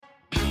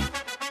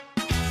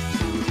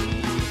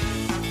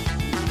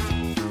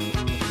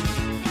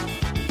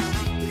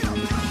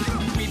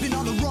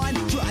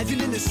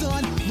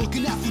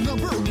looking out for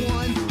number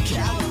one.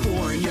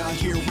 California,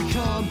 here we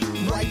come,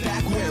 right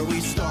back where we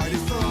started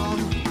from.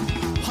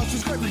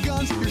 Hustlers, grab your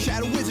guns, your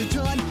shadow is a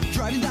ton,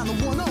 driving down the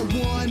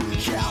 101.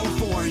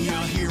 California,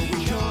 here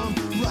we come,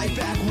 right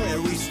back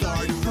where we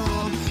started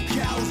from.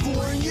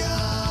 California!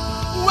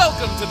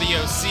 Welcome to the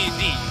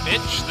OCD,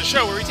 bitch, the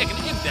show where we take an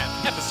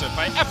in-depth,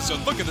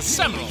 episode-by-episode look at the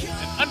seminal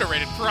and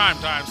underrated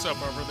primetime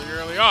soap opera of the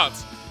early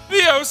aughts.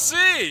 The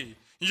OC!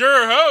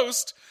 Your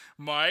host,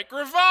 Mike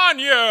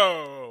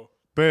Ravagno!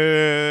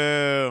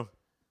 Boo!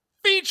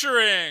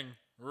 Featuring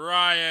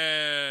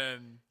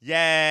Ryan.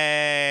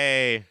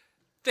 Yay!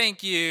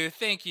 Thank you,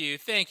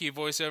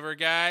 voiceover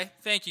guy.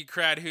 Thank you,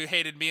 crowd who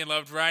hated me and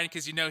loved Ryan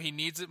because you know he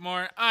needs it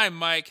more. I'm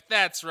Mike,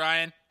 that's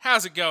Ryan.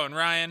 How's it going,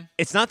 Ryan?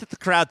 It's not that the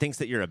crowd thinks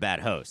that you're a bad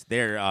host.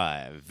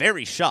 They're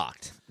very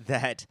shocked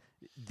that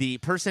the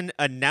person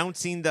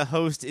announcing the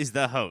host is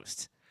the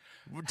host.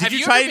 Did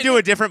you try to do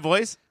a different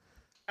voice?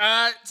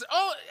 Yeah,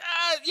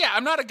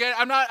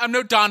 I'm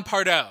no Don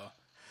Pardo.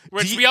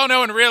 Which we all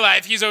know in real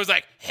life, he's always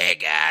like, hey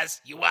guys,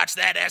 you watch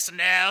that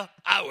SNL?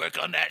 I work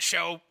on that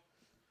show.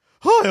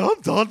 Hi, I'm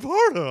Don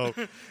Pardo.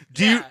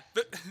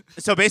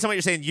 So based on what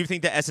you're saying, you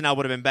think that SNL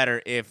would have been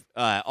better if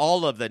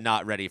all of the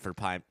not ready for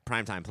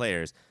primetime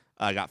players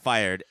got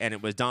fired, and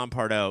it was Don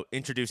Pardo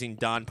introducing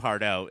Don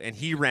Pardo, and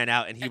he ran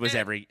out, and he was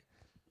every...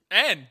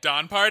 And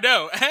Don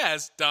Pardo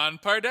as Don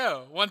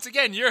Pardo. Once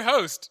again, your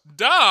host,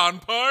 Don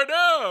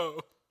Pardo.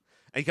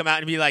 And he'd come out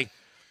and be like,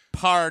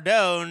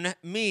 pardon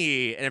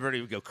me, and everybody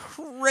would go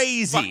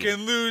crazy.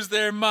 Fucking lose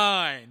their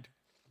mind.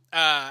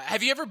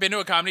 Have you ever been to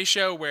a comedy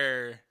show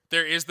where...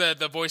 there is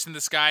the voice in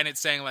the sky, and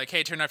it's saying, like,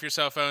 hey, turn off your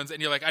cell phones.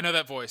 And you're like, I know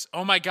that voice.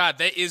 Oh, my God,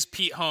 that is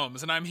Pete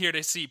Holmes, and I'm here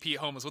to see Pete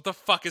Holmes. What the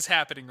fuck is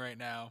happening right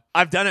now?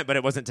 I've done it, but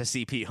it wasn't to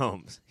see Pete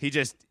Holmes.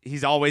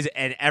 He's always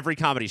in every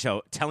comedy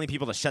show telling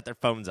people to shut their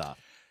phones off.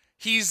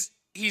 He's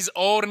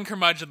old and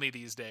curmudgeonly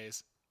these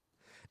days.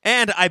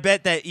 And I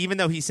bet that even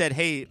though he said,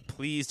 hey,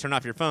 please turn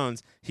off your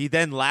phones, he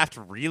then laughed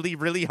really,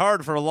 really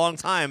hard for a long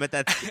time at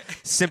that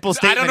simple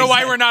statement. I don't know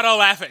why we're not all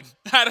laughing.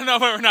 I don't know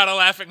why we're not all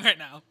laughing right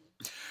now.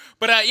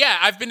 But yeah,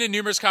 I've been to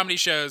numerous comedy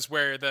shows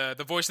where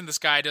the voice in the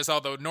sky does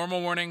all the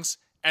normal warnings,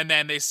 and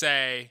then they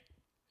say,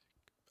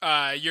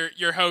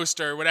 your host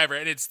or whatever,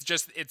 and it's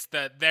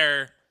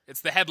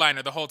the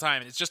headliner the whole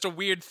time. It's just a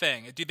weird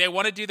thing. Do they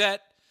want to do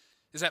that?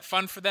 Is that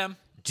fun for them?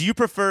 Do you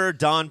prefer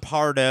Don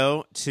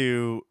Pardo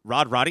to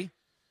Rod Roddy?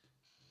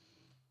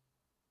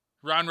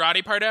 Ron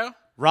Roddy Pardo?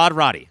 Rod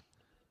Roddy.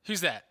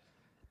 Who's that?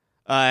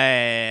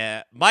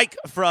 Mike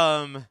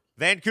from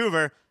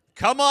Vancouver.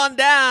 Come on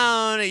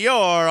down. You're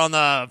on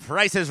The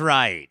Price is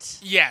Right.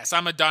 Yes,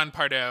 I'm a Don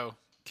Pardo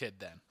kid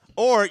then.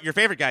 Or your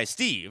favorite guy,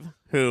 Steve,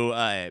 who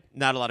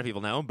not a lot of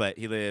people know, but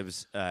he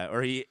lives,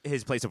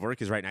 his place of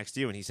work is right next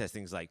to you, and he says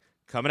things like,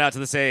 coming out to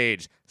the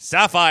stage,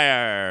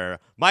 Sapphire.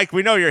 Mike,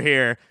 we know you're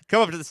here.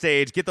 Come up to the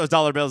stage, get those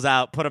dollar bills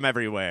out, put them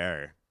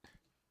everywhere.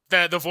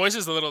 The voice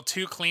is a little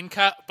too clean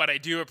cut, but I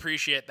do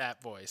appreciate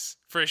that voice,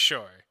 for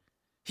sure.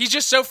 He's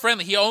just so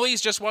friendly. He always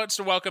just wants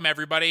to welcome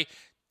everybody.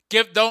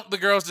 Don't the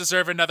girls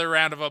deserve another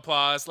round of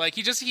applause? Like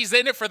he's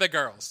in it for the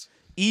girls.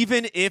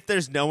 Even if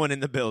there's no one in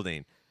the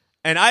building.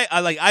 And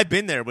I've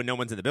been there when no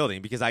one's in the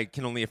building because I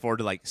can only afford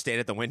to stand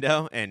at the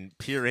window and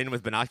peer in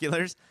with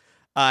binoculars.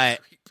 And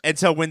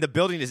so when the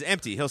building is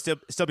empty, he'll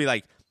still be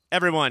like,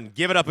 everyone,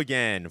 give it up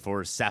again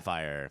for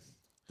Sapphire.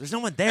 There's no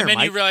one there, And then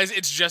Mike. you realize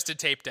it's just a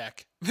tape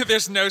deck.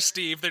 There's no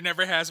Steve. There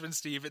never has been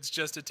Steve. It's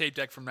just a tape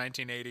deck from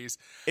 1980s.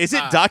 Is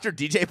it Dr.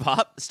 DJ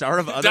Pop, star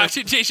of other...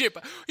 Dr. DJ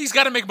Pop. He's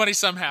got to make money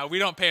somehow. We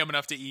don't pay him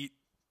enough to eat.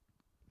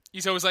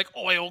 He's always like,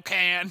 oil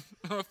can.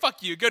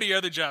 Fuck you. Go to your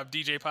other job,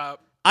 DJ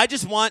Pop. I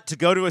just want to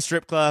go to a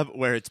strip club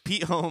where it's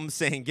Pete Holmes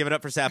saying, give it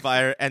up for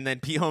Sapphire, and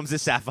then Pete Holmes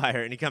is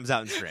Sapphire, and he comes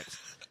out and strips.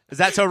 Is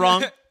that so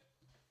wrong?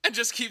 And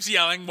just keeps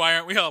yelling, why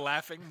aren't we all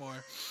laughing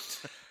more?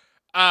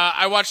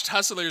 I watched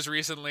Hustlers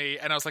recently,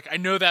 and I was like, I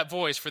know that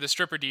voice for the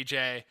stripper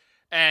DJ.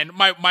 And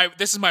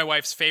this is my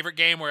wife's favorite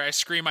game where I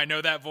scream, I know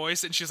that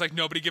voice, and she's like,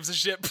 nobody gives a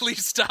shit,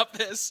 please stop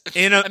this.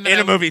 In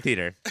a movie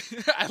theater.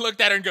 I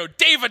looked at her and go,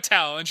 Dave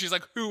Attell, and she's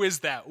like, who is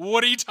that?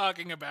 What are you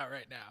talking about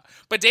right now?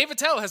 But Dave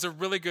Attell has a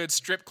really good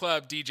strip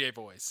club DJ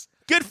voice.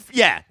 Good.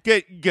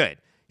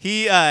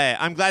 He,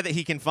 I'm glad that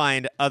he can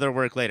find other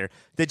work later.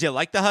 Did you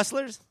like the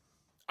Hustlers?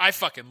 I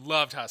fucking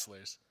loved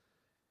Hustlers.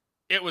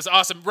 It was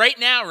awesome. Right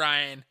now,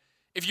 Ryan,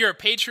 if you're a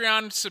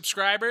Patreon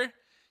subscriber,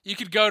 you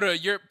could go to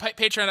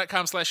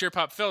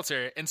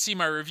patreon.com/yourpopfilter and see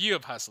my review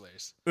of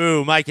Hustlers.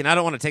 Ooh, Mike, and I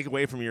don't want to take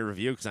away from your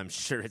review because I'm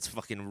sure it's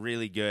fucking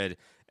really good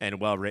and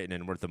well written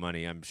and worth the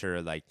money. I'm sure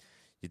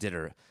you did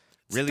a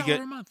really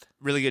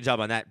good job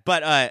on that.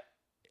 But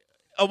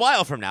a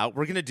while from now,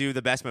 we're gonna do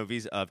the best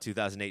movies of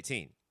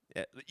 2018.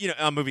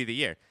 Movie of the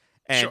year,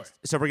 and sure.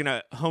 So we're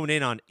gonna hone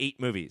in on 8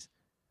 movies.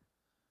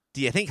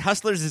 Do you think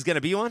Hustlers is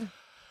gonna be one?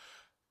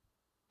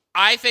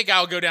 I think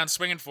I'll go down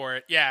swinging for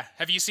it. Yeah.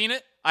 Have you seen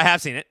it? I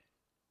have seen it.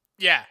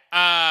 Yeah.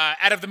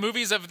 Out of the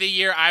movies of the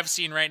year I've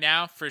seen right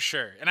now, for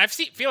sure. And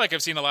feel like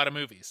I've seen a lot of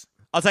movies.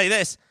 I'll tell you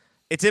this.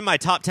 It's in my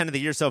top 10 of the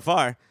year so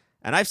far,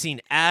 and I've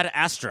seen Ad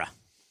Astra.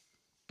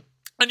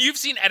 And you've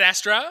seen Ed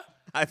Astra?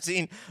 I've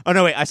seen. Oh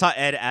no, wait! I saw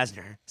Ed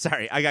Asner.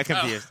 Sorry, I got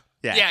confused.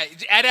 Yeah.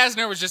 Ed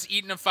Asner was just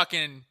eating a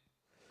fucking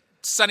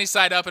sunny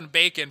side up and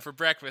bacon for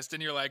breakfast,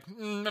 and you're like,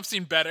 I've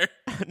seen better.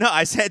 No,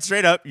 I said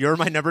straight up, you're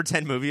my number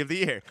 10 movie of the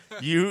year.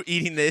 You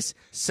eating this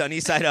sunny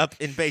side up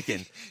in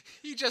bacon.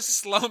 He just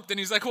slumped, and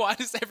he's like, why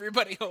does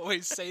everybody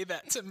always say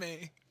that to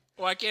me?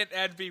 Why can't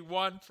Ed be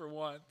one for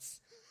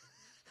once?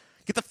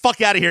 Get the fuck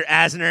out of here,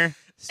 Asner.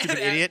 Stupid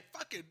idiot.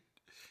 Fucking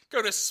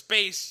go to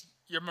space,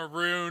 you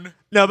maroon.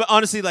 No, but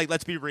honestly, like,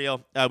 let's be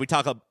real. We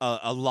talk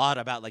a lot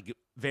about, like,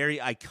 very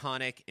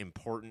iconic,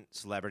 important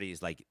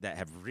celebrities, like, that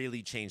have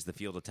really changed the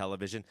field of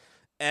television.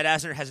 Ed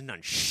Asner hasn't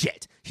done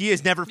shit. He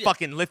has never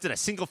fucking lifted a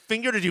single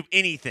finger to do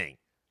anything.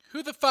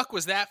 Who the fuck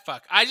was that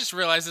fuck? I just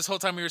realized this whole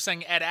time we were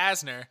saying Ed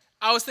Asner,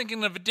 I was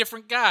thinking of a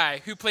different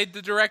guy who played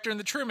the director in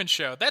The Truman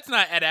Show. That's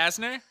not Ed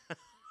Asner.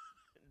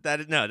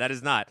 No, that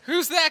is not.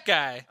 Who's that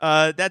guy?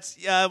 That's,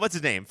 what's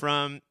his name?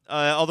 From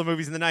all the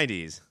movies in the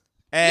 90s.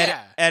 Ed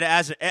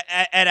Asner.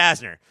 Ed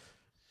Asner.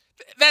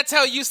 That's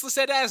how useless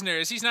Ed Asner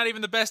is. He's not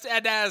even the best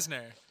Ed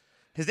Asner.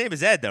 His name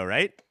is Ed, though,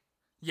 right?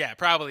 Yeah,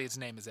 probably his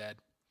name is Ed.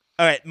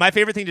 All right, my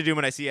favorite thing to do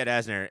when I see Ed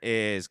Asner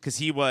is, because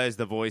he was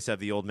the voice of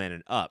the old man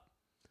in Up.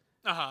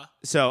 Uh-huh.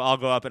 So I'll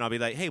go up and I'll be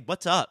like, hey,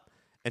 what's up?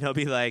 And he'll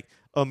be like,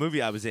 oh,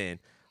 movie I was in.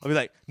 I'll be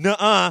like,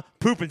 nuh-uh,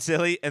 pooping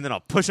silly, and then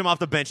I'll push him off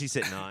the bench he's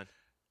sitting on.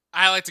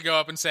 I like to go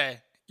up and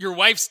say, your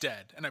wife's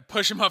dead, and I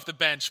push him off the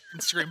bench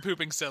and scream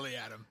pooping silly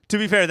at him. To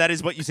be fair, that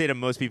is what you say to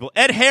most people.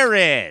 Ed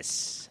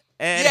Harris.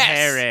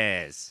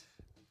 Harris.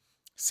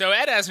 So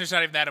Ed Asner's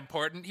not even that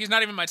important. He's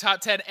not even my top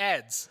 10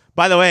 Eds.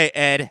 By the way,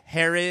 Ed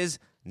Harris,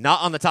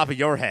 not on the top of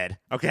your head,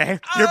 okay?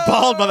 You're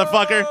bald,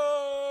 motherfucker.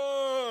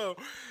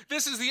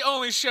 This is the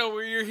only show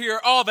where you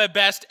hear all the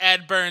best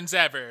Ed Burns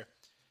ever.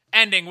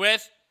 Ending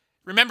with,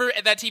 remember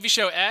that TV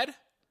show Ed?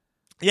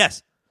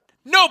 Yes.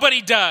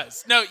 Nobody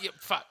does. No, you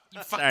fucked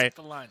up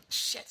the line.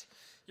 Shit.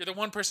 You're the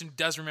one person who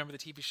does remember the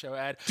TV show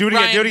Ed. Do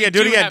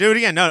it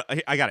again. No,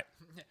 I got it.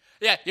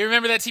 Yeah, you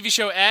remember that TV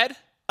show Ed?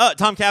 Oh,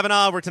 Tom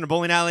Cavanaugh worked in a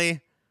bowling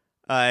alley.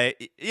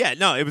 Yeah,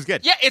 no, it was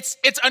good. Yeah, it's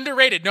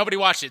underrated. Nobody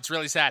watched it. It's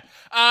really sad.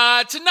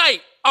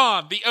 Tonight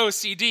on the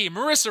OCD,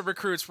 Marissa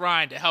recruits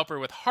Ryan to help her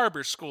with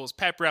Harbor School's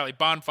pep rally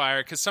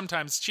bonfire because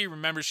sometimes she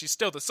remembers she's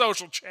still the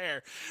social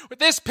chair. But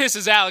this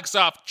pisses Alex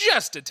off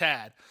just a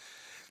tad.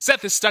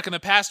 Seth is stuck in the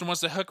past and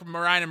wants to hook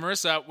Ryan and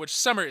Marissa up, which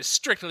Summer is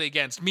strictly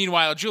against.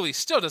 Meanwhile, Julie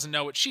still doesn't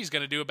know what she's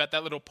going to do about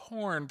that little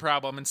porn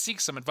problem and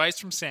seeks some advice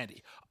from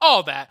Sandy.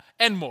 All that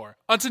and more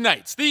on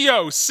tonight's The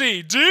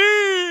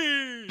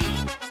OCD!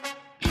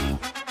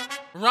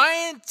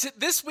 Ryan,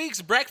 this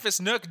week's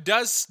Breakfast Nook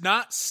does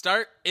not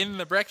start in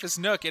the Breakfast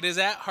Nook. It is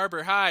at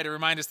Harbor High to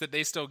remind us that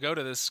they still go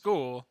to this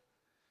school.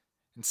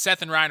 And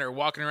Seth and Ryan are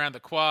walking around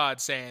the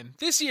quad saying,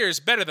 this year is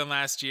better than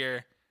last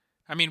year.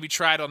 I mean, we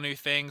tried all new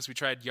things. We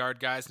tried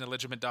Yard Guys and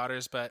Illegitimate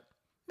Daughters, but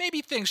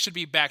maybe things should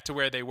be back to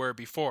where they were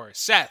before.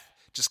 Seth,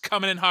 just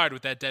coming in hard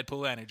with that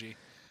Deadpool energy.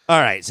 All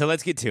right, so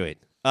let's get to it.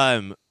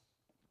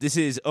 This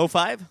is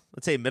 05?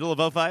 Let's say middle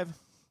of 05?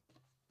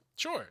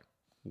 Sure.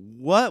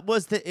 What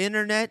was the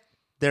internet?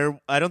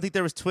 I don't think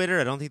there was Twitter.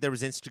 I don't think there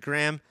was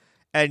Instagram.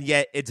 And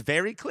yet it's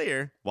very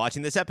clear,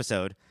 watching this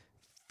episode,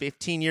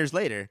 15 years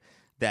later,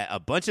 that a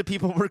bunch of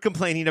people were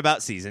complaining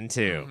about season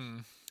 2. Mm-hmm.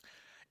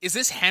 Is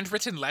this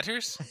handwritten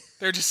letters?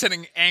 They're just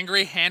sending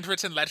angry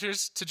handwritten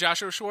letters to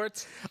Joshua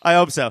Schwartz? I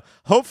hope so.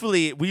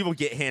 Hopefully, we will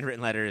get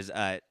handwritten letters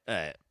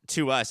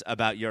to us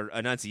about your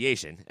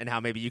enunciation and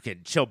how maybe you can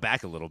chill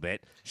back a little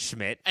bit,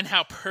 Schmidt. And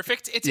how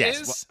perfect it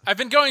is? I've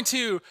been going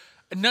to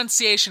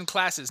enunciation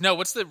classes. No,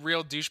 what's the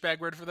real douchebag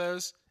word for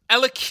those?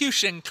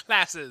 Elocution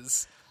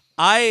classes.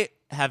 I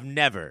have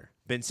never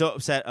been so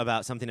upset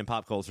about something in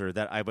pop culture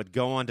that I would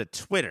go onto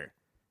Twitter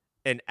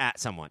and at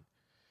someone.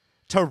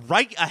 To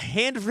write a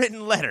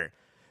handwritten letter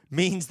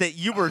means that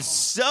you were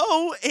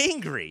so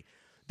angry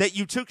that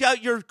you took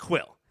out your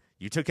quill,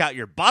 you took out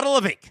your bottle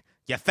of ink,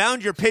 you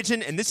found your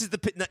pigeon, and this is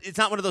it's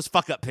not one of those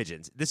fuck-up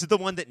pigeons. This is the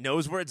one that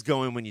knows where it's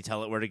going when you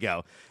tell it where to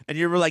go. And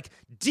you were like,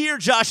 Dear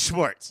Josh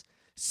Schwartz,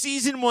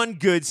 Season 1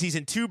 good,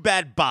 Season 2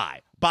 bad, bye.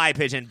 Bye,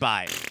 pigeon,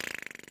 bye.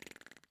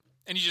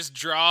 And you just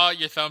draw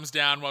your thumbs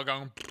down while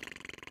going,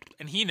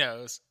 and he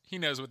knows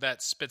what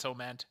that spittle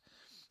meant.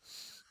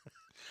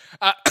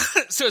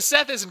 So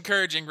Seth is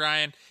encouraging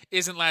Ryan,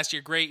 isn't last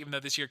year great, even though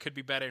this year could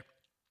be better,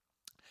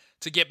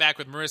 to get back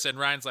with Marissa. And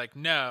Ryan's like,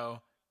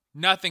 no,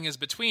 nothing is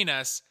between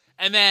us.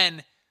 And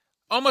then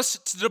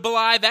almost to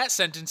belie that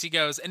sentence, he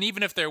goes, and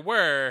even if there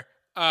were,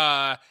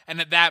 and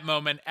at that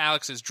moment,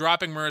 Alex is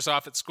dropping Marissa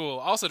off at school,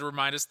 also to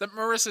remind us that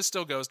Marissa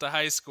still goes to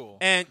high school.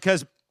 And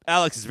because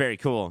Alex is very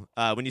cool.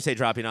 When you say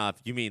dropping off,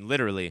 you mean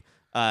literally.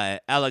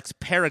 Alex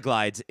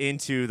paraglides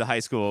into the high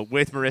school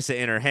with Marissa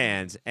in her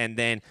hands and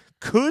then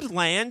could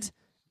land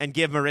and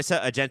give Marissa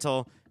a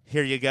gentle,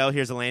 here you go,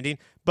 here's a landing.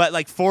 But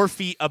like 4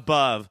 feet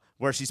above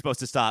where she's supposed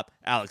to stop,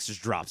 Alex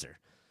just drops her.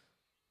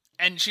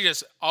 And she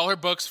just, all her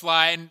books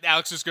fly, and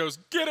Alex just goes,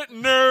 get it,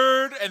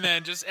 nerd! And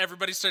then just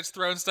everybody starts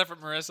throwing stuff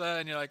at Marissa,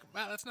 and you're like,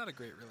 wow, that's not a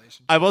great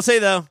relationship. I will say,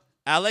 though,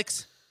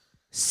 Alex,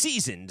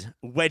 seasoned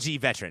wedgie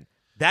veteran.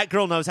 That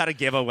girl knows how to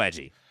give a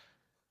wedgie.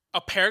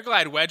 A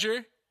paraglide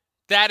wedger?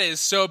 That is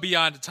so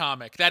beyond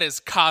atomic. That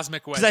is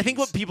cosmic wedgies. Because I think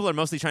what people are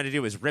mostly trying to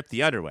do is rip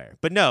the underwear.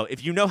 But no,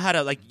 if you know how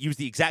to use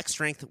the exact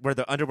strength where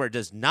the underwear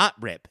does not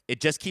rip, it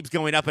just keeps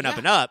going up and up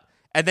and up,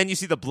 and then you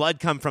see the blood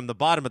come from the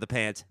bottom of the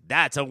pants,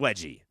 that's a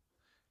wedgie.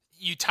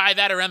 You tie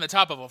that around the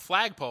top of a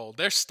flagpole,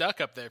 they're stuck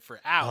up there for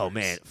hours. Oh,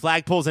 man.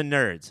 Flagpoles and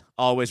nerds,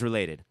 always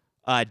related.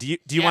 Do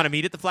you want to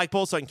meet at the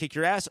flagpole so I can kick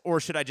your ass, or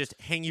should I just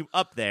hang you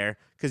up there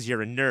because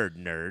you're a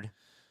nerd?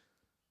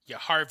 Yeah,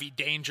 Harvey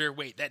Danger.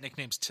 Wait, that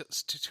nickname's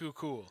too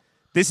cool.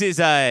 This is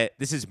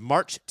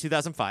March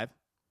 2005. Okay.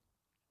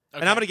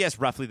 And I'm going to guess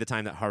roughly the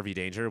time that Harvey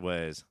Danger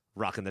was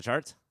rocking the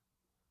charts.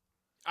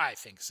 I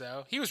think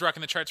so. He was rocking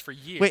the charts for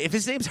years. Wait, if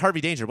his name's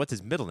Harvey Danger, what's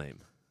his middle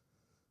name?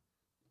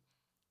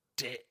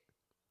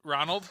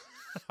 Ronald?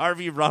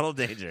 Harvey Ronald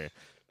Danger.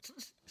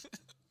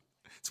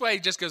 That's why he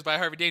just goes by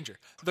Harvey Danger.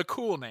 The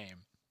cool name.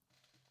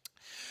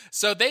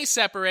 So they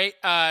separate.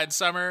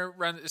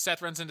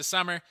 Seth runs into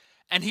Summer.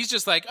 And he's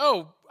just like,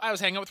 oh, I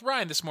was hanging out with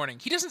Ryan this morning.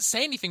 He doesn't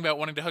say anything about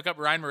wanting to hook up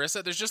Ryan and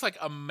Marissa. There's just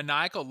a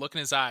maniacal look in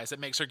his eyes that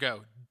makes her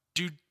go,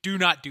 do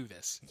not do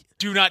this.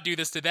 Do not do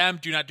this to them.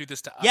 Do not do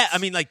this to us. Yeah, I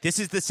mean, this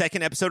is the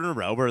second episode in a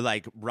row where,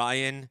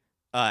 Ryan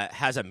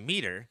has a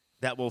meter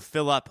that will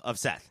fill up of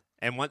Seth.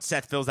 And once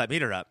Seth fills that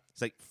meter up,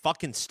 it's like,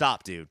 fucking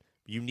stop, dude.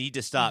 You need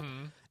to stop.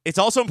 Mm-hmm. It's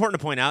also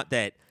important to point out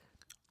that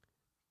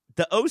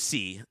the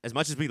OC, as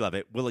much as we love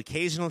it, will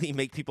occasionally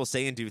make people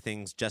say and do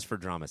things just for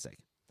drama's sake.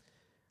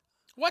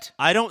 What?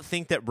 I don't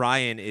think that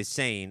Ryan is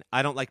saying,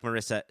 I don't like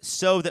Marissa,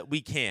 so that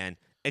we can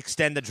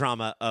extend the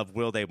drama of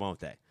will they, won't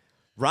they.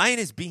 Ryan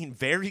is being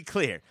very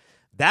clear.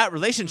 That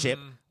relationship,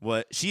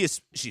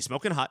 she's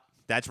smoking hot.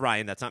 That's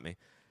Ryan. That's not me.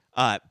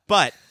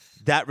 But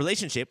that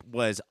relationship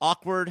was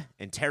awkward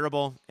and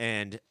terrible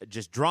and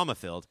just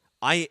drama-filled.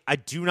 I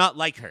do not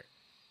like her.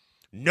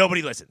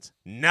 Nobody listens.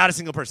 Not a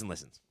single person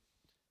listens.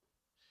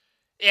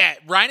 Yeah,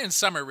 Ryan and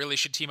Summer really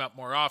should team up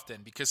more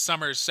often because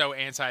Summer is so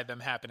anti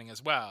them happening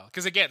as well.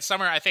 Because again,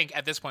 Summer, I think,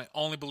 at this point,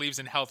 only believes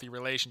in healthy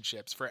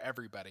relationships for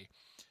everybody.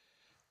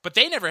 But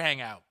they never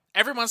hang out.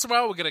 Every once in a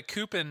while, we'll get a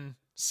Coop and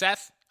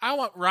Seth. I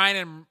want Ryan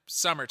and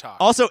Summer talk.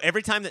 Also,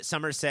 every time that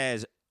Summer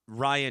says,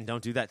 Ryan,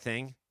 don't do that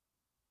thing,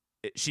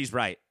 she's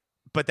right.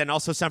 But then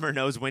also Summer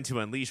knows when to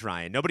unleash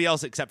Ryan. Nobody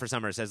else except for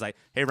Summer says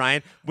hey,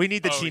 Ryan, we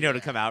need the Chino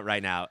to come out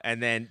right now.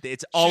 And then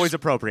it's always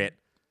appropriate.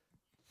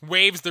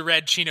 Waves the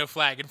red Chino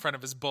flag in front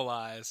of his bull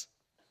eyes.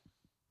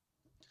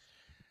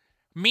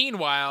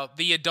 Meanwhile,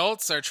 the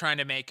adults are trying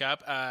to make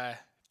up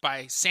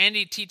by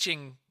Sandy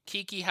teaching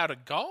Kiki how to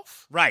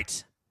golf.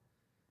 Right.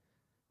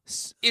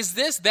 Is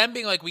this them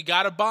being like, we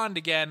got to bond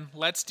again,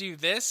 let's do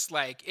this?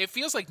 It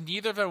feels like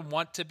neither of them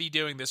want to be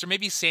doing this. Or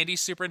maybe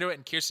Sandy's super into it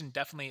and Kirsten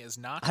definitely is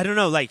not. I don't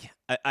know.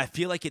 I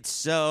feel like it's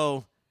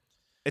so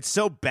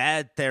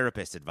bad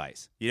therapist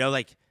advice.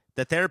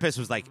 The therapist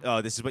was like,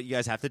 oh, this is what you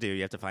guys have to do.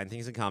 You have to find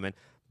things in common.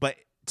 But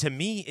to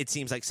me, it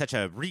seems like such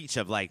a reach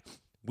of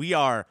we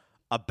are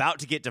about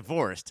to get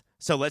divorced,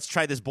 so let's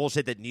try this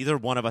bullshit that neither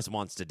one of us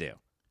wants to do.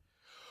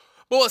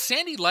 Well,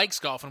 Sandy likes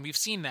golf, and we've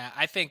seen that.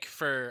 I think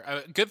for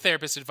a good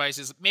therapist advice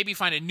is maybe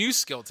find a new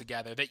skill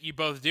together that you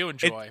both do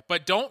enjoy.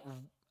 But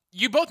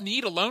you both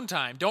need alone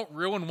time. Don't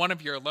ruin one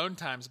of your alone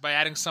times by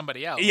adding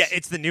somebody else. Yeah,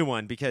 it's the new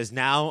one because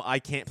now I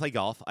can't play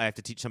golf. I have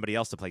to teach somebody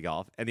else to play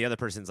golf. And the other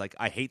person's like,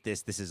 I hate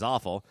this. This is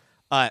awful.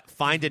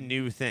 Find a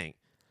new thing.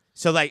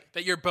 So that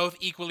you're both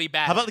equally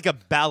bad. How about a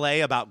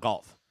ballet about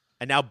golf?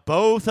 And now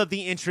both of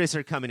the interests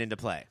are coming into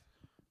play.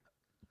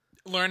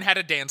 Learn how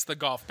to dance the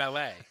golf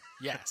ballet.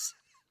 Yes.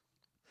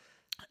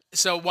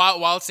 So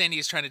while Sandy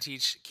is trying to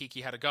teach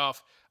Kiki how to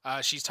golf,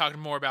 she's talking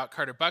more about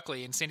Carter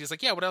Buckley, and Sandy's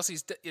like, "Yeah, what else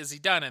has he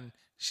done?" And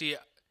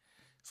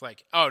it's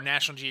like, "Oh,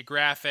 National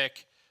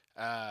Geographic,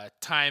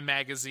 Time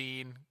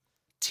Magazine,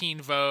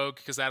 Teen Vogue,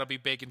 because that'll be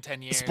big in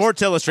 10 years.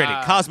 Sports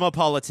Illustrated,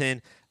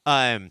 Cosmopolitan,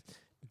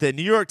 the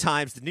New York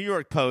Times, the New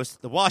York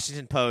Post, the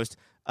Washington Post,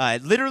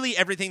 literally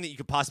everything that you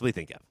could possibly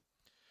think of."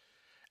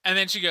 And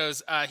then she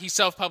goes, he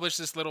self-published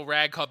this little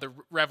rag called The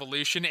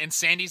Revolution, and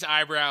Sandy's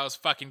eyebrows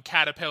fucking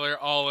caterpillar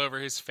all over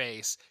his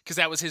face, because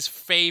that was his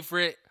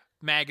favorite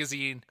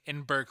magazine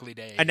in Berkeley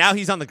days. And now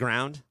he's on the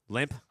ground,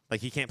 limp,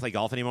 he can't play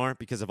golf anymore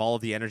because of all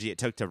of the energy it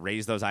took to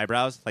raise those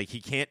eyebrows. He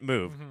can't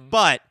move. Mm-hmm.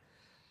 But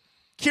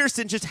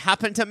Kirsten just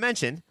happened to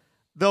mention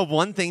the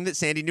one thing that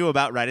Sandy knew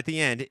about right at the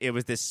end. It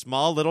was this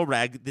small little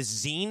rag, this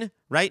zine,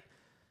 right?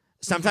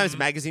 Sometimes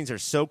magazines are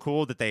so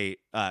cool that they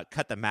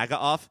cut the MAGA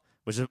off.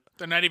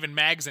 They're not even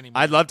mags anymore.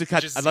 I'd love to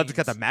cut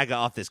the MAGA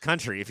off this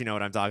country, if you know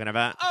what I'm talking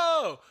about.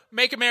 Oh,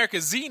 make America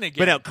zine again.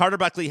 But no, Carter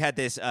Buckley had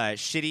this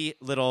shitty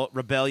little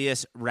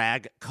rebellious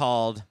rag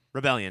called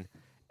Rebellion,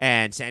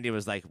 and Sandy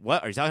was like,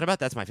 "What are you talking about?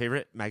 That's my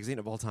favorite magazine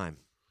of all time."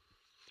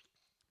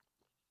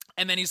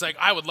 And then he's like,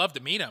 "I would love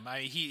to meet him.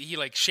 He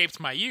shaped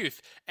my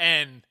youth."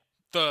 And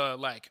the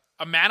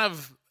amount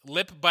of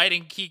lip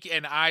biting Kiki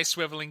and eye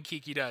swiveling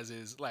Kiki does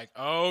is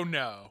oh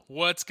no,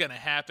 what's gonna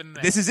happen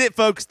there? This is it,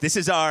 folks. This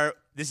is our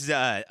This is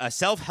a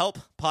self-help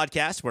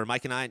podcast where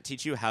Mike and I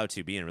teach you how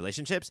to be in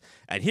relationships.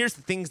 And here's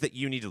the things that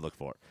you need to look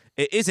for.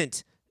 It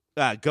isn't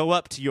go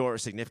up to your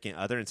significant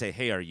other and say,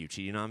 hey, are you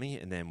cheating on me?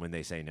 And then when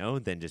they say no,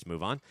 then just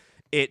move on.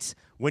 It's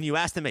when you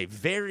ask them a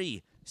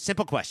very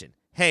simple question.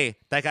 Hey,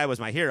 that guy was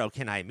my hero.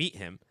 Can I meet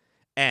him?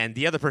 And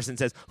the other person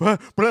says,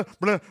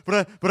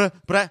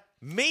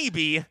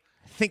 maybe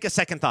think a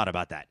second thought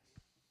about that.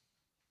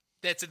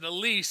 That's at the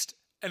least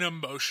an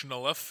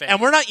emotional affair. And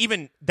we're not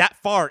even that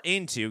far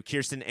into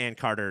Kirsten and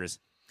Carter's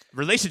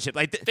relationship.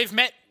 Like they've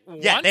met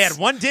once? Yeah, they had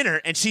one dinner,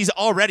 and she's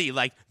already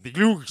like,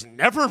 you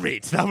never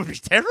meet. That would be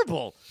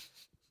terrible.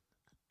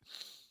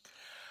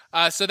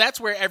 So that's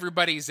where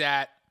everybody's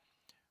at.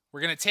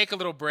 We're going to take a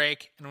little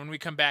break, and when we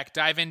come back,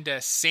 dive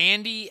into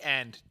Sandy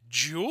and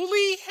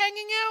Julie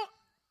hanging out.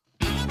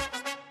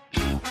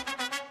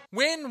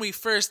 When we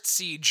first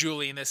see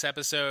Julie in this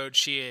episode,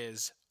 she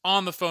is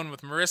on the phone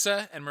with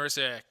Marissa, and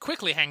Marissa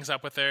quickly hangs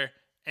up with her,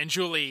 and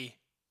Julie,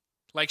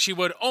 like she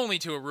would only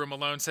to a room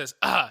alone, says,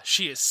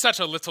 she is such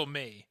a little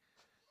me.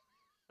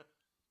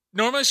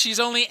 Normally, she's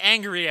only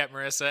angry at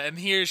Marissa, and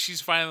here she's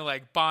finally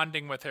like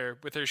bonding with her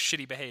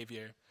shitty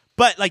behavior.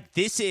 But like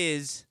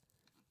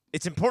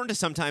it's important to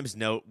sometimes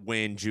note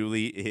when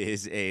Julie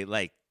is a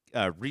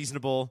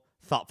reasonable,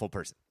 thoughtful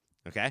person.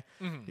 Okay,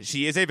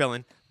 She is a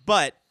villain,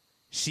 but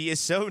she is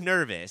so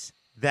nervous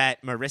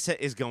that Marissa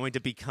is going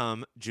to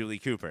become Julie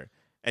Cooper,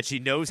 and she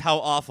knows how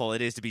awful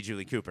it is to be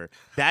Julie Cooper.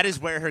 That is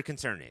where her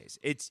concern is.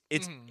 It's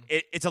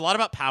a lot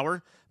about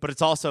power, but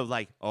it's also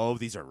like, oh,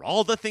 these are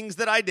all the things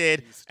that I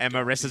did, and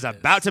Marissa's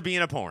about to be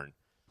in a porn.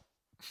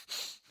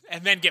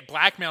 And then get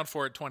blackmailed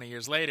for it 20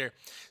 years later.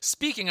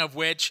 Speaking of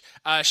which,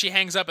 she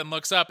hangs up and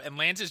looks up, and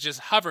Lance is just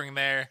hovering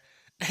there.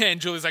 And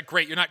Julie's like,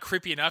 great, you're not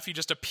creepy enough. You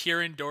just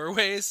appear in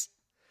doorways.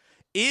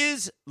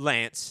 Is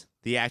Lance,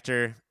 the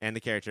actor and the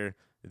character,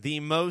 the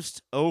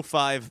most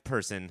 05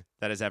 person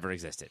that has ever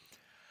existed?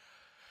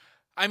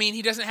 I mean,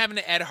 he doesn't have an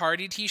Ed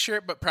Hardy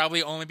t-shirt, but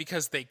probably only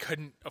because they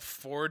couldn't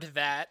afford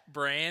that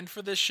brand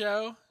for this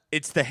show.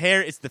 It's the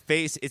hair, it's the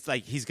face. It's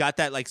like he's got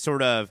that like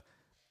sort of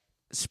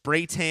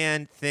spray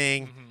tan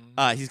thing.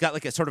 He's got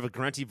like a sort of a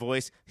grunty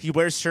voice. He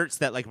wears shirts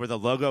that like where the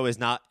logo is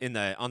not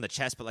on the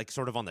chest, but like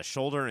sort of on the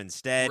shoulder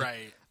instead.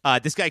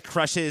 Right. This guy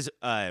crushes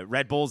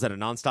Red Bulls at a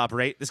nonstop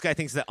rate. This guy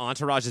thinks that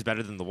Entourage is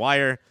better than The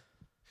Wire.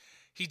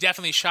 He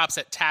definitely shops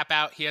at Tap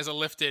Out. He has a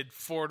lifted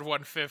Ford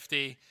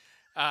 150.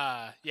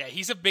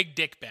 He's a big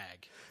dick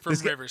bag from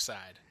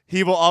Riverside.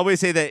 He will always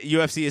say that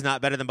UFC is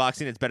not better than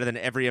boxing. It's better than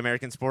every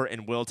American sport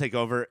and will take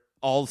over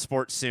all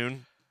sports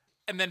soon.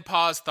 And then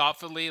pause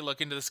thoughtfully,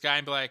 look into the sky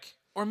and be like,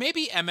 or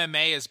maybe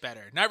MMA is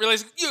better. Not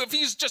realizing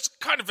UFC's just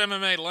kind of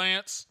MMA,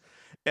 Lance.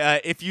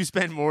 If you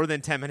spend more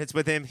than 10 minutes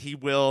with him, he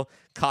will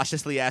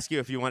cautiously ask you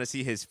if you want to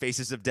see his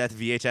Faces of Death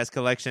VHS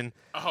collection.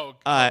 Oh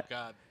God.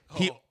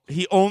 Oh.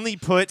 He only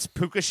puts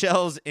puka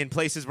shells in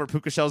places where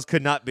puka shells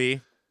could not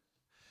be.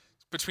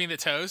 Between the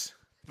toes?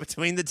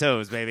 Between the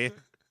toes, baby.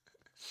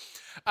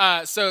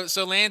 So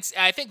Lance,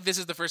 I think this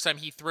is the first time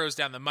he throws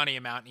down the money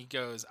amount and he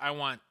goes,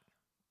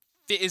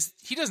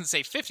 he doesn't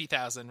say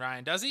 50,000,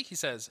 Ryan, does he? He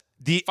says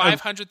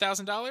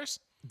 $500,000?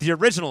 The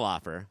original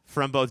offer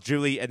from both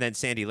Julie and then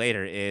Sandy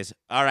later is,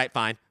 all right,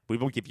 fine, we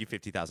will give you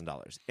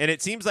 $50,000. And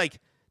it seems like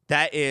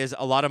that is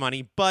a lot of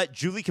money, but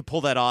Julie could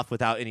pull that off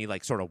without any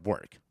like sort of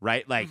work,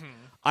 right? Like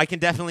I can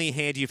definitely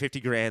hand you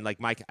 $50,000. Like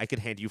Mike, I could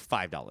hand you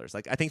 $5.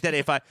 Like I think that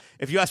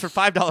if you ask for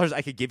 $5,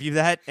 I could give you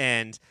that,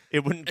 and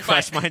it wouldn't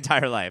crush my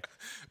entire life.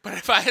 But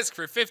if I ask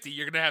for 50,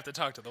 you're gonna have to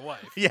talk to the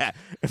wife. Yeah,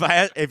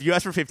 if you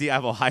ask for 50, I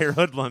will hire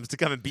hoodlums to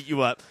come and beat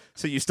you up,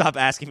 so you stop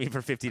asking me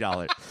for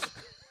 $50.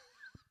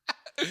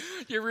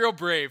 You're real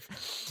brave.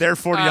 They're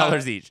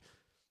 $40 each.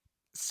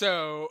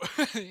 So,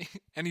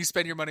 and you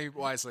spend your money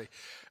wisely.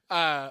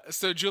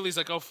 So Julie's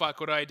like, oh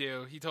fuck, what do I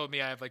do? He told me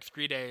I have like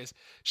 3 days.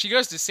 She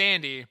goes to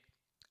Sandy.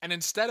 And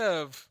instead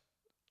of,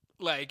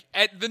 like,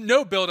 at the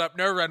no build-up,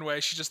 no runway,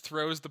 she just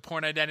throws the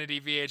Porn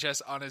Identity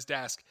VHS on his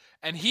desk.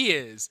 And he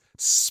is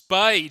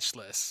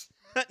speechless.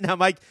 Now,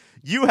 Mike,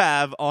 you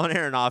have, on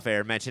air and off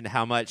air, mentioned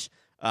how much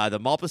the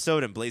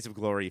Malpisode and Blaze of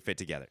Glory fit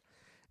together.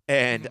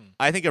 And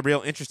I think a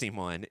real interesting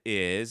one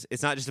is,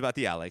 it's not just about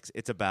the Alex,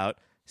 it's about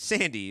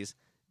Sandy's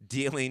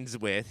dealings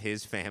with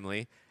his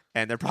family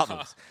and their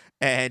problems.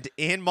 And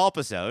in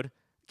Malpisode,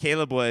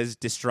 Caleb was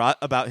distraught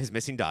about his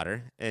missing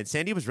daughter, and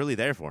Sandy was really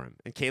there for him,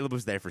 and Caleb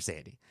was there for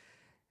Sandy.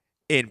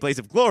 In Blaze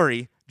of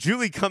Glory,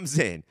 Julie comes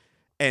in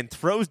and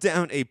throws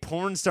down a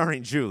porn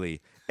starring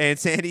Julie, and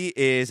Sandy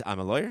is, I'm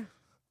a lawyer?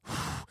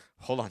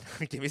 Hold on,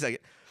 give me a second.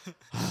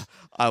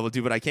 I will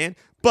do what I can,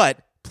 but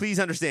please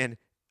understand,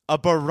 a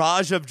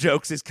barrage of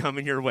jokes is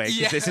coming your way,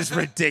 because this is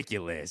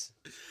ridiculous.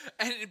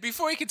 And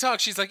before he could talk,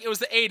 she's like, it was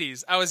the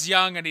 80s. I was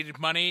young, I needed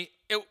money.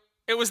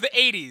 It was the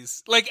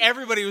 80s. Like,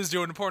 everybody was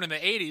doing porn in the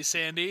 80s,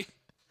 Sandy.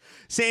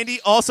 Sandy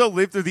also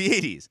lived through the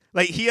 80s.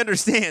 Like, he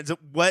understands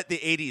what the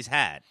 80s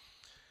had.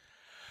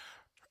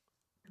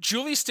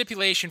 Julie's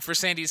stipulation for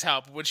Sandy's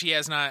help, which he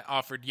has not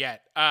offered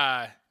yet,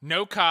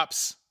 no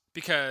cops,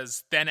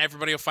 because then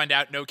everybody will find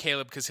out, no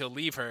Caleb, because he'll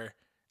leave her.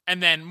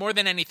 And then more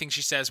than anything,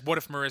 she says, what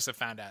if Marissa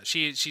found out?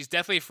 She's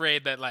definitely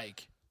afraid that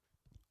like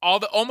all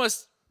the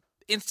almost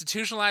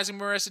institutionalizing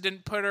Marissa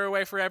didn't put her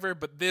away forever,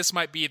 but this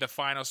might be the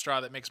final straw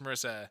that makes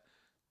Marissa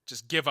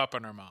just give up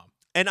on her mom.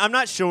 And I'm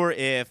not sure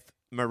if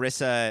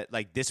Marissa,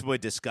 like, this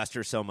would disgust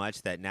her so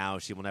much that now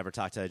she will never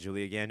talk to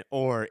Julie again,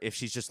 or if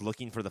she's just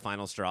looking for the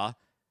final straw.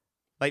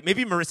 Like,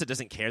 maybe Marissa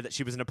doesn't care that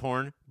she was in a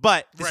porn,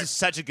 but this is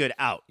such a good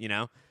out, you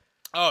know?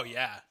 Oh,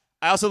 yeah.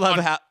 I also love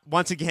how,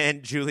 once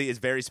again, Julie is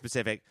very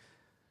specific.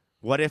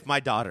 What if my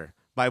daughter,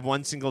 my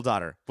one single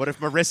daughter, what if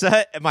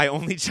Marissa, my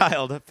only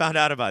child, found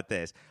out about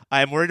this?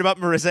 I am worried about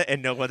Marissa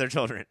and no other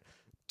children.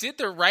 Did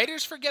the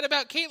writers forget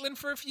about Caitlin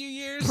for a few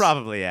years?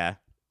 Probably, yeah.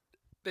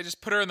 They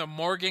just put her in the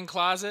Morgan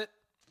closet.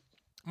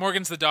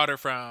 Morgan's the daughter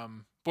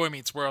from Boy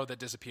Meets World that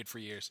disappeared for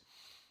years.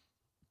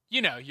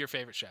 You know, your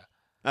favorite show.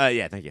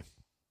 Yeah, thank you.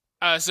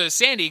 So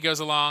Sandy goes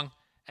along,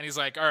 and he's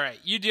like, all right,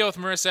 you deal with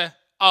Marissa,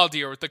 I'll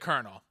deal with the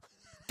Colonel.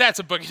 That's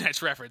a Boogie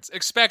Nights reference.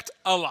 Expect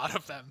a lot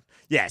of them.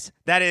 Yes,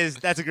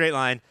 that's a great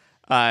line.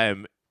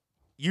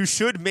 You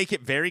should make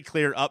it very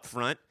clear up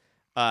front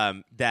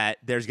that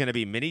there's going to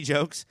be many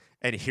jokes,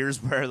 and here is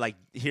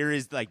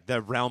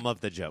the realm of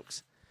the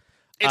jokes.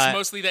 It's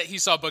mostly that he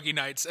saw Boogie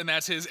Nights, and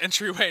that's his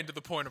entryway into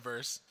the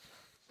Pointiverse.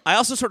 I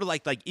also sort of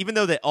like even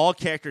though that all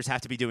characters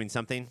have to be doing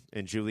something,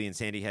 and Julie and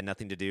Sandy had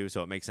nothing to do,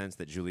 so it makes sense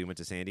that Julie went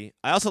to Sandy.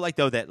 I also like,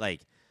 though, that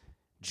like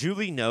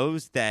Julie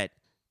knows that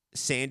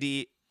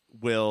Sandy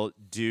will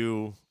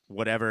do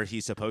whatever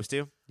he's supposed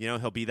to. You know,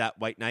 he'll be that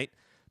white knight.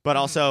 But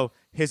also,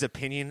 his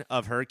opinion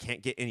of her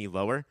can't get any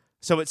lower.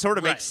 So it sort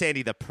of makes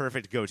Sandy the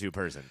perfect go-to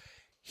person.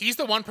 He's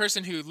the one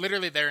person who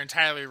literally their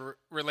entire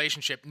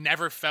relationship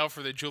never fell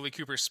for the Julie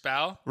Cooper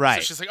spell. Right. So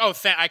it's just like, oh,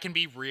 I can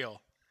be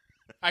real.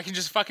 I can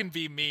just fucking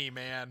be me,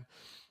 man.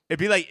 It'd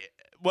be like,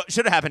 what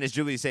should have happened is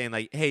Julie saying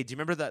like, hey, do you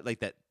remember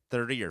that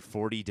 30 or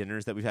 40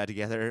 dinners that we've had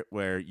together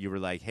where you were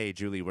like, hey,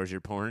 Julie, where's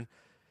your porn?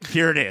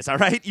 Here it is, all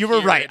right? You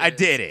were right. I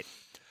did it.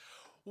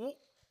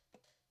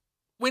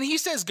 When he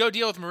says go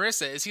deal with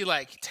Marissa, is he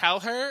like,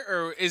 tell her?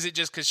 Or is it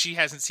just because she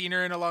hasn't seen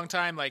her in a long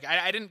time? Like,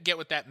 I didn't get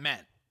what that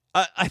meant.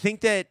 I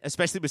think that,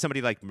 especially with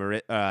somebody like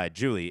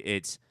Julie,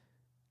 it's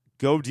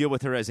go deal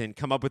with her as in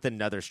come up with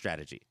another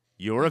strategy.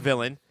 You're a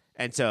villain,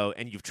 and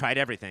you've tried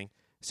everything,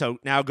 so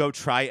now go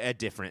try a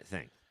different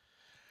thing.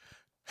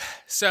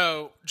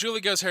 So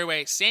Julie goes her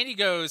way. Sandy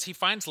goes, he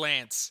finds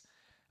Lance,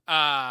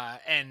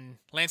 and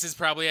Lance is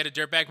probably at a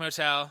dirtbag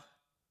motel,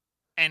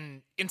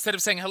 and instead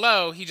of saying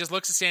hello, he just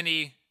looks at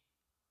Sandy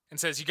and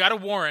says, you got a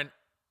warrant.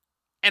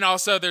 And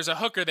also, there's a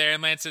hooker there,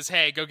 and Lance says,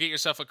 hey, go get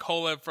yourself a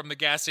cola from the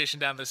gas station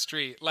down the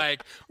street.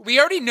 Like, we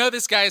already know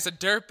this guy is a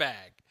dirtbag.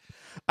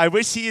 I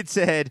wish he had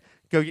said,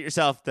 go get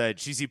yourself the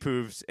cheesy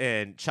poofs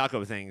and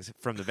choco things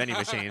from the vending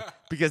machine,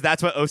 because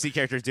that's what OC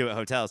characters do at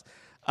hotels.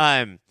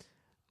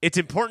 It's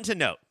important to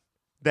note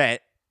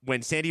that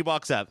when Sandy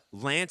walks up,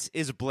 Lance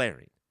is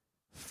blaring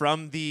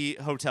from the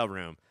hotel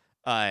room,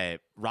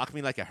 Rock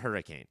Me Like a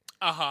Hurricane.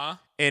 Uh-huh.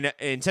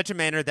 In such a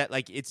manner that,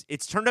 like,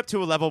 it's turned up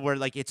to a level where,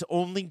 like, it's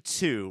only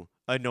to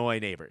annoy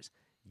neighbors.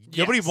 Yes.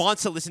 Nobody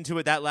wants to listen to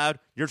it that loud.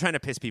 You're trying to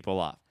piss people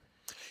off.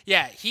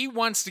 Yeah, he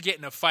wants to get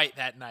in a fight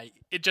that night.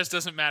 It just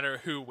doesn't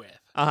matter who with.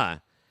 Uh-huh.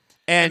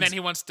 And then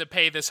he wants to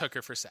pay this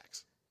hooker for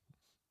sex.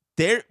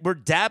 We're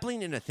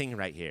dabbling in a thing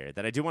right here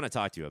that I do want to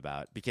talk to you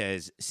about,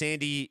 because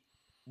Sandy,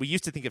 we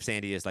used to think of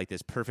Sandy as like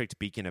this perfect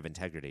beacon of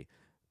integrity.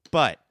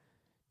 But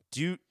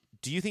do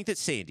you think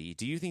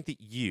that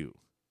you,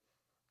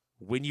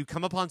 when you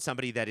come upon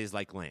somebody that is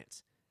like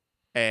Lance,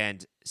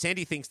 and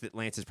Sandy thinks that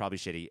Lance is probably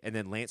shitty, and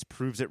then Lance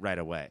proves it right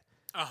away.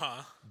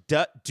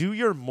 Uh-huh. Do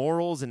your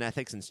morals and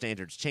ethics and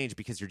standards change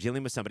because you're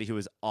dealing with somebody who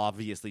is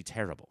obviously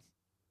terrible?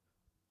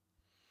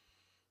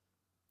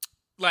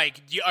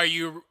 Like, are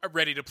you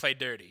ready to play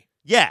dirty?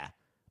 Yeah,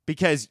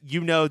 because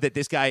you know that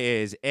this guy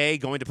is, A,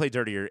 going to play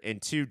dirtier,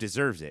 and 2,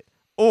 deserves it.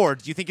 Or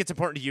do you think it's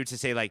important to you to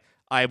say, like,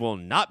 I will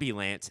not be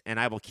Lance, and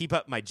I will keep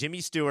up my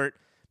Jimmy Stewart,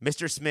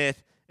 Mr.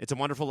 Smith, It's a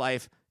Wonderful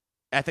Life,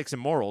 ethics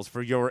and morals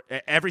for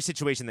every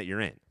situation that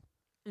you're in?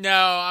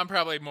 No, I'm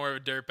probably more of a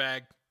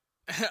dirtbag.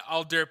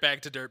 I'll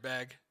dirtbag to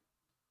dirtbag.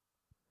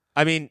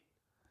 I mean,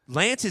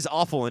 Lance is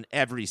awful in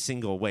every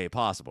single way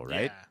possible,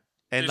 right? Yeah.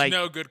 And there's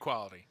no good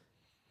quality.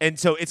 And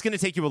so it's going to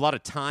take you a lot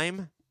of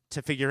time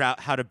to figure out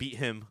how to beat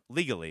him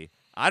legally.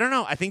 I don't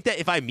know. I think that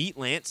if I meet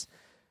Lance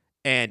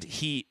and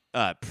he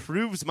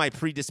proves my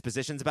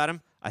predispositions about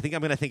him, I think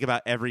I'm going to think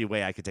about every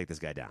way I could take this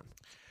guy down.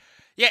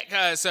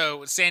 Yeah,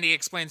 so Sandy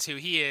explains who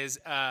he is,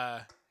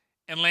 and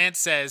Lance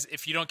says,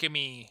 if you don't give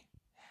me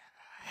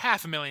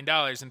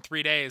 $500,000 in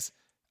 3 days,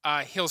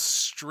 he'll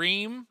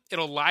stream.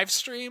 It'll live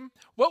stream.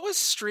 What was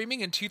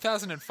streaming in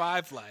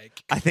 2005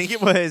 like? I think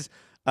it was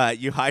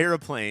you hire a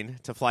plane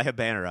to fly a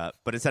banner up,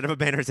 but instead of a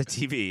banner, it's a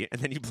TV,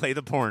 and then you play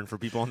the porn for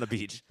people on the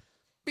beach.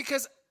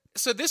 Because,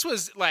 so this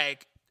was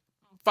like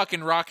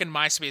fucking rockin'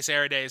 MySpace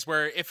era days,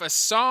 where if a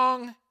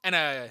song and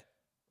a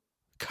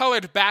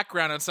colored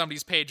background on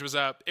somebody's page was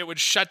up, it would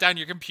shut down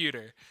your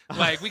computer.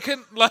 Like, we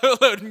couldn't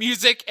load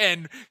music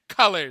and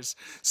colors.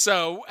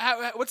 So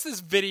what's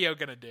this video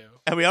going to do?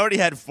 And we already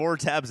had 4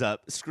 tabs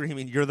up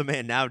screaming, "You're the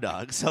man now,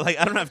 dog." So, like,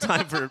 I don't have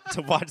time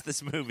to watch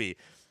this movie.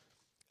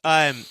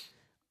 I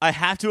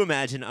have to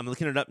imagine, I'm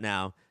looking it up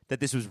now, that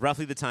this was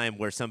roughly the time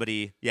where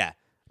somebody,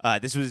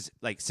 this was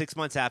like 6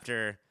 months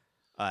after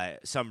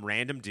some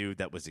random dude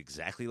that was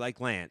exactly like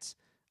Lance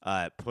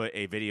put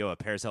a video of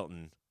Paris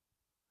Hilton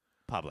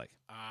public.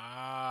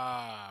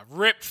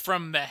 Ripped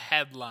from the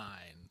headlines.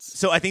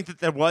 So I think that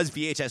there was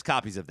VHS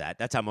copies of that.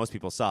 That's how most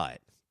people saw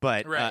it.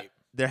 But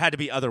there had to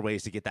be other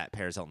ways to get that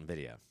Paris Hilton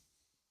video.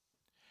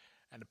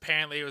 And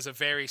apparently it was a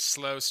very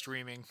slow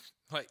streaming.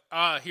 Like,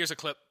 here's a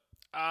clip.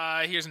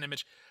 Here's an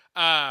image.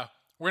 We're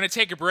going to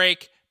take a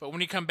break, but when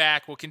we come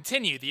back, we'll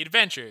continue the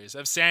adventures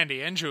of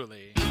Sandy and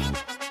Julie.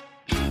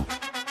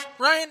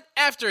 Ryan,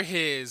 after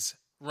his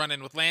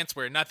run-in with Lance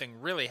where nothing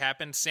really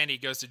happened, Sandy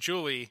goes to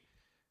Julie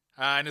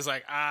and is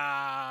like,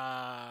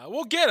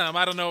 we'll get him.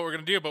 I don't know what we're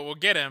going to do, but we'll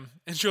get him.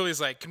 And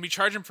Julie's like, can we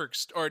charge him for...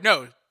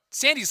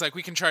 Sandy's like,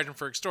 we can charge him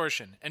for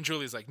extortion. And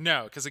Julie's like,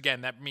 no, because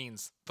again, that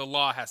means the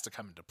law has to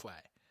come into play.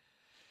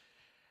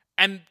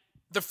 And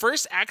the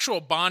first actual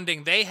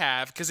bonding they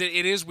have, because it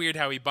is weird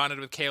how he bonded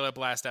with Caleb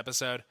last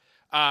episode,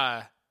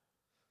 they're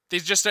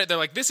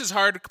like, this is a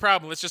hard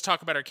problem, let's just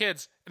talk about our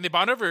kids. And they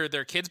bond over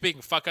their kids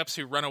being fuck-ups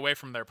who run away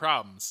from their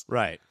problems.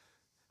 Right.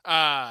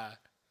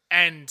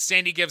 And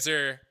Sandy gives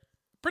her a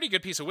pretty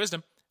good piece of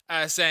wisdom,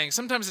 saying,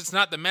 sometimes it's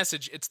not the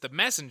message, it's the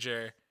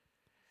messenger.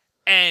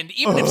 And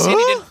even if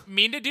Sandy didn't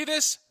mean to do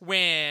this,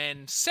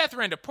 when Seth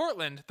ran to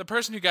Portland, the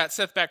person who got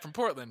Seth back from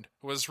Portland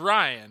was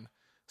Ryan.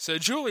 So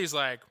Julie's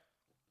like,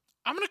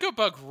 I'm going to go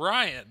bug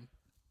Ryan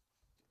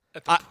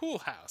at the pool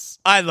house.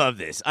 I love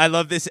this. I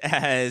love this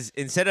as,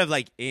 instead of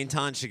like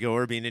Anton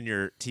Chigurh being in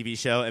your TV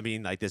show and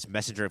being like this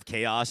messenger of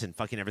chaos and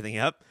fucking everything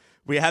up,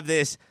 we have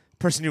this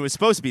person who was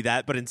supposed to be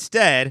that, but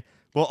instead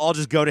we'll all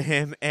just go to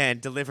him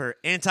and deliver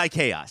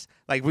anti-chaos.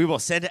 Like, we will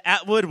send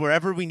Atwood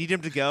wherever we need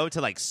him to go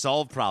to like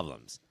solve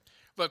problems.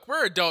 Look,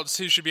 we're adults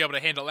who should be able to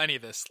handle any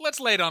of this.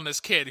 Let's lay it on this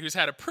kid who's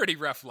had a pretty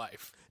rough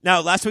life.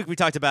 Now, last week we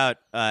talked about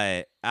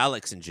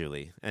Alex and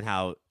Julie and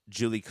how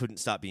Julie couldn't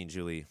stop being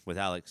Julie with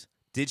Alex.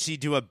 Did she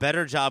do a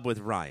better job with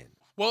Ryan?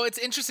 Well, it's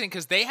interesting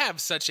because they have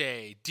such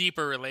a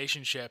deeper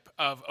relationship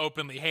of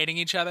openly hating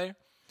each other.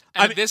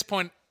 And at this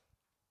point,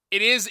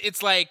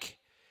 it's like,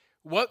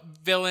 what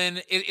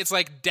villain? It's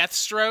like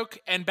Deathstroke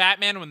and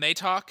Batman when they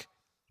talk.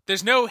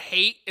 There's no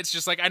hate. It's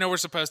just like, I know we're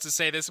supposed to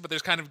say this, but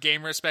there's kind of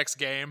game respects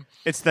game.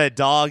 It's the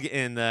dog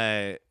and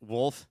the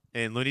wolf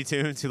in Looney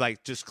Tunes who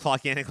like just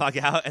clock in and clock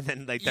out, and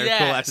then like they're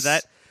cool after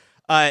that.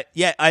 I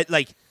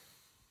like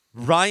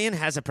Ryan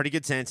has a pretty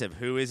good sense of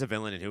who is a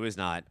villain and who is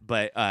not.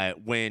 But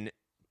when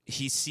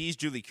he sees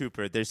Julie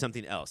Cooper, there's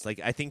something else.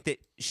 Like, I think that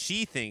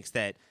she thinks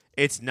that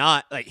it's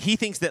not like he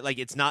thinks that like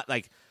it's not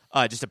like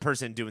just a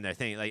person doing their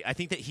thing. Like, I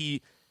think that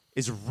he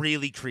is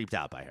really creeped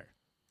out by her.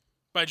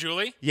 By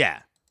Julie? Yeah.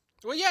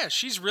 Well, yeah,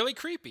 she's really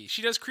creepy.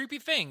 She does creepy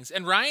things.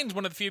 And Ryan's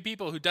one of the few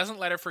people who doesn't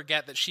let her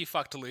forget that she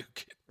fucked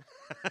Luke.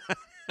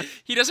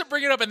 He doesn't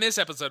bring it up in this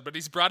episode, but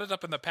he's brought it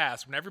up in the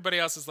past when everybody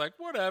else is like,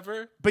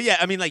 whatever. But yeah,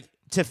 I mean, like,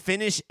 to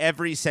finish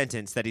every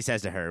sentence that he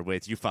says to her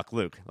with, "You fuck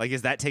Luke," like,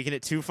 is that taking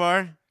it too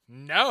far?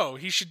 No,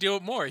 he should do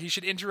it more. He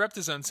should interrupt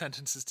his own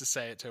sentences to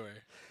say it to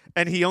her.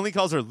 And he only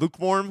calls her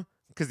lukewarm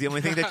because the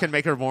only thing that can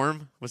make her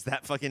warm was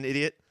that fucking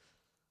idiot.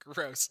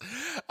 Gross.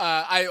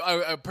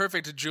 A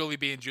perfect Julie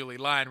being Julie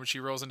line when she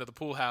rolls into the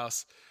pool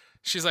house.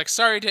 She's like,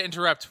 sorry to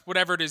interrupt,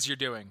 whatever it is you're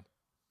doing.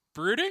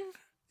 Brooding?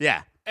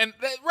 Yeah. And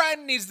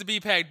Ryan needs to be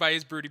pegged by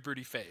his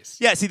broody face.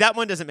 Yeah, see, that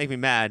one doesn't make me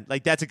mad.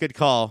 Like, that's a good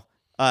call.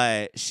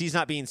 She's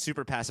not being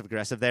super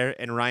passive-aggressive there,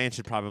 and Ryan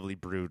should probably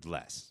brood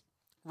less.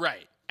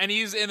 Right. And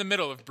he's in the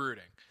middle of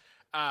brooding.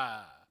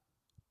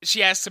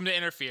 She asks him to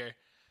interfere,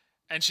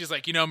 and she's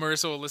like,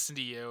 Marissa will listen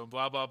to you, and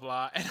blah, blah,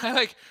 blah. And I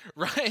like,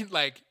 Ryan,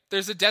 like,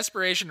 there's a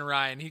desperation in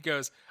Ryan. He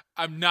goes,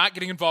 I'm not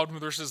getting involved in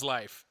Marissa's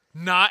life.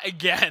 Not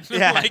again.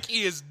 Yeah. Like,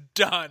 he is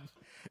done.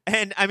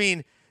 And, I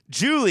mean,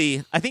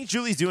 Julie, I think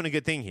Julie's doing a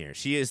good thing here.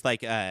 She is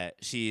like,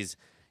 she's,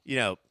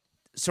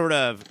 sort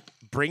of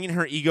bringing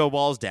her ego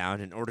walls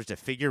down in order to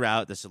figure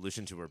out the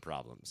solution to her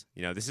problems.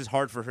 This is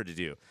hard for her to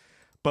do.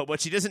 But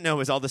what she doesn't know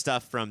is all the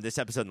stuff from this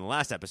episode and the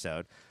last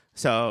episode.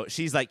 So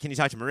she's like, can you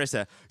talk to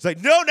Marissa? She's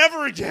like, no,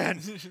 never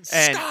again.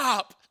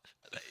 Stop.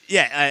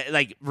 Yeah,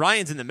 like,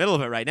 Ryan's in the middle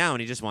of it right now,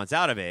 and he just wants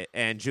out of it.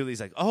 And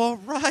Julie's like, all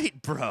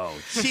right, bro.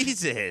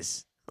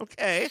 Jesus.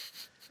 Okay.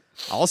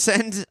 I'll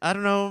send, I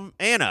don't know,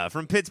 Anna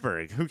from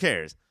Pittsburgh. Who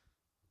cares?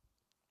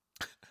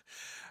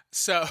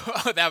 So,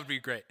 that would be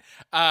great.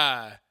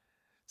 So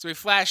we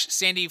flash,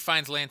 Sandy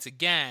finds Lance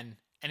again,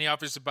 and he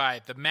offers to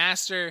buy the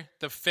master,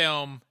 the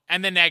film,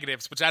 and the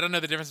negatives, which I don't know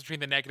the difference between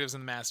the negatives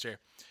and the master,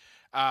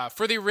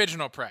 for the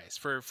original price,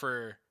 for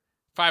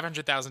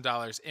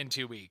 $500,000 in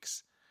 2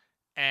 weeks.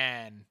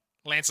 And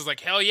Lance is like,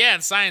 hell yeah,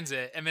 and signs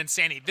it. And then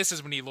Sandy, this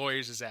is when he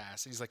lawyers his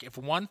ass. He's like, if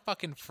one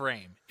fucking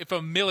frame, if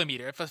a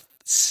millimeter, if a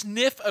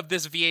sniff of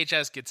this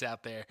VHS gets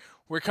out there,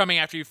 we're coming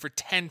after you for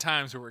 10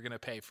 times what we're going to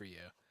pay for you.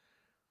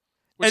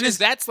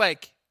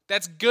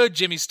 That's good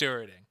Jimmy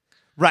Stewarding.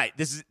 Right.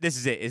 This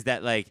is it. Is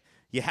that like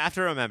you have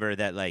to remember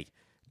that like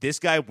this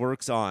guy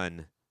works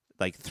on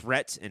like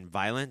threats and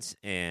violence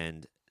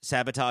and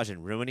sabotage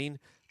and ruining,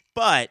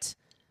 but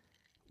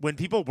when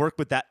people work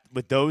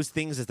with those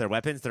things as their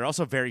weapons, they're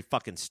also very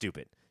fucking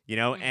stupid, you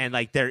know, and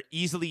like they're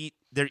easy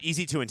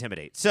to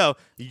intimidate. So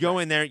you go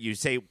in there, you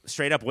say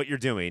straight up what you're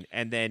doing,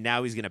 and then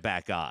now he's gonna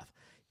back off.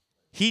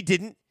 He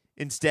didn't.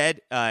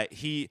 Instead,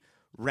 he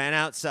ran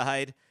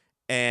outside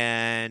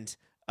and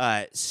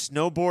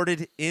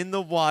snowboarded in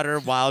the water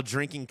while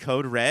drinking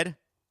Code Red.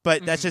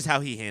 But that's just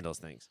how he handles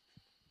things.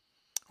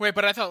 Wait,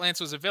 but I thought Lance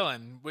was a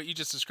villain. What you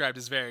just described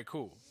is very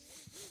cool.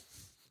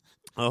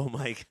 Oh,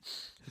 Mike.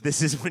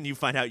 This is when you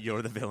find out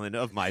you're the villain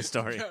of my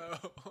story. No.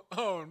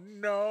 Oh,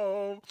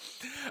 no.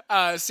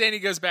 Sandy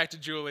goes back to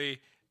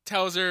Julie,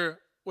 tells her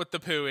what the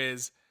poo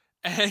is,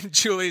 and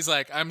Julie's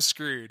like, I'm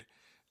screwed.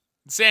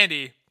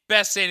 Sandy,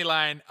 best Sandy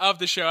line of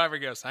the show ever,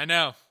 goes, I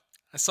know.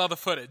 I saw the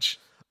footage.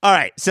 All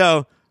right,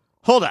 so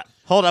hold up.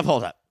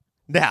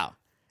 Now,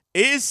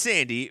 is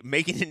Sandy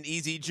making an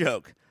easy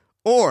joke?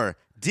 Or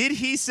did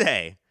he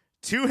say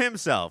to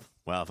himself,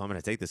 well, if I'm going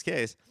to take this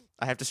case,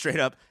 I have to straight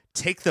up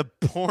take the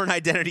Porn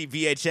Identity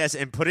VHS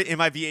and put it in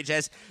my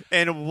VHS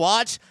and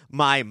watch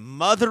my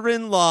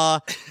mother-in-law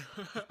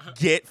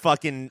get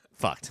fucking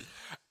fucked?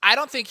 I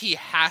don't think he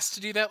has to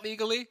do that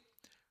legally,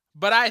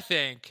 but I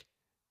think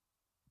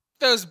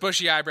those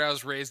bushy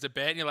eyebrows raised a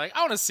bit, and you're like, I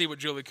want to see what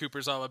Julie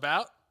Cooper's all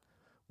about.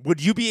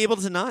 Would you be able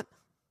to not?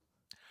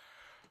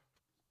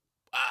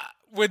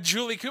 With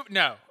Julie Cooper?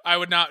 No, I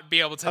would not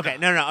be able to. Okay,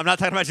 no. I'm not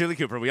talking about Julie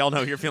Cooper. We all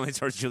know your feelings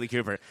towards Julie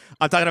Cooper.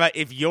 I'm talking about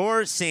if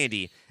you're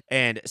Sandy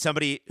and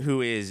somebody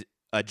who is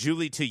a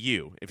Julie to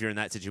you, if you're in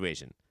that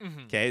situation,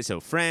 okay, so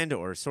friend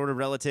or sort of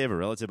relative or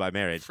relative by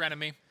marriage,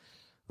 frenemy,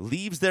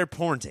 leaves their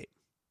porn tape,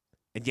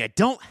 and you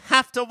don't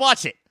have to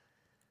watch it,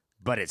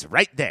 but it's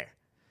right there.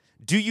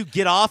 Do you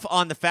get off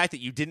on the fact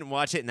that you didn't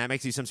watch it and that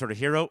makes you some sort of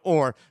hero,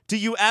 or do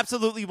you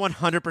absolutely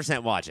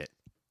 100% watch it?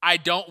 I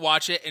don't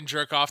watch it and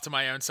jerk off to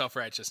my own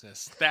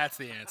self-righteousness. That's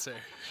the answer.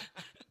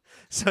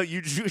 So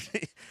you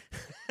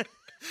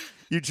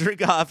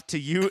jerk off to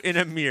you in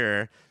a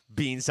mirror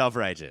being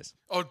self-righteous.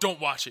 Oh,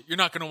 don't watch it. You're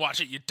not going to watch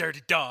it, you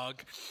dirty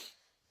dog.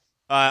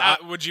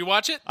 Would you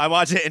watch it? I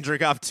watch it and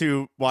jerk off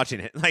to watching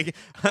it. Like,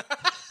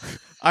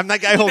 I'm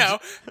that guy who'll... how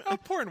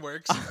porn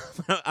works.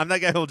 I'm that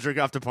guy who'll jerk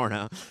off to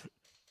porno.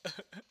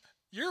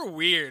 You're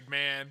weird,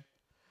 man.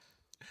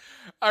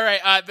 All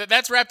right,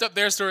 that's wrapped up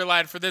their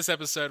storyline for this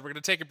episode. We're going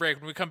to take a break.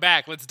 When we come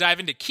back, let's dive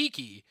into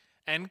Kiki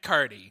and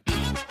Cardi.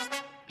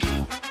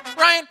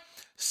 Ryan,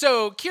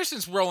 so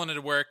Kirsten's rolling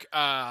into work.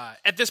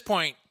 At this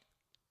point,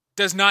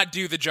 does not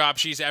do the job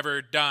she's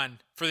ever done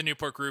for the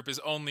Newport Group, is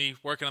only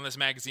working on this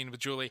magazine with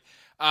Julie,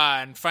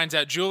 and finds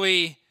out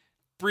Julie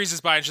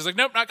breezes by, and she's like,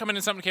 nope, not coming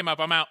in. Something came up.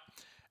 I'm out.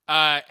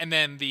 And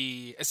then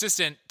the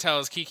assistant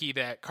tells Kiki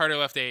that Carter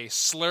left a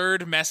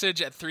slurred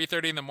message at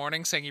 3:30 in the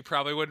morning saying he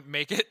probably wouldn't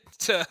make it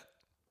to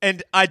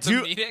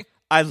the meeting.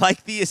 I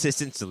like the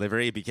assistant's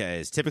delivery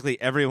because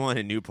typically everyone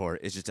in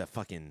Newport is just a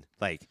fucking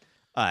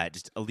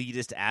just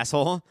elitist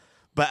asshole.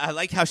 But I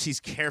like how she's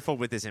careful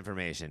with this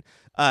information.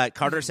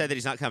 Carter said that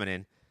he's not coming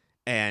in,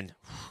 and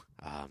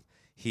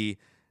he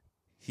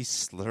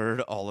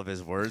slurred all of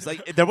his words.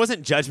 Like there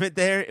wasn't judgment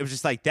there. It was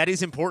just like that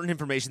is important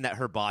information that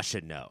her boss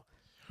should know.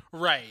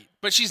 Right,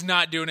 but she's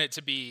not doing it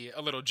to be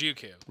a little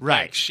Juku.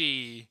 Right. Like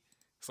she's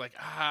like,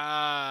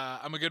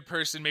 I'm a good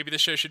person. Maybe the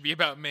show should be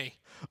about me.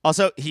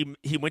 Also, he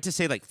went to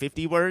say like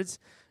 50 words,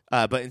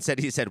 but instead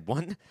he said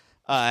one,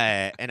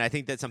 and I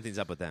think that something's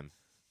up with them.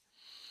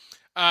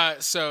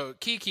 So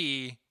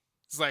Kiki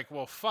is like,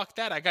 well, fuck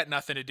that. I got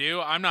nothing to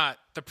do. I'm not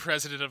the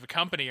president of a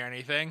company or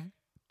anything.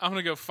 I'm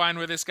going to go find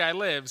where this guy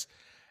lives.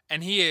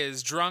 And he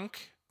is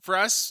drunk. For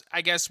us,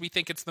 I guess we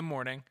think it's the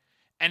morning.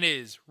 And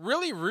is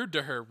really rude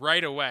to her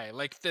right away.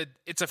 Like,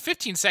 it's a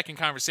 15-second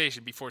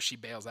conversation before she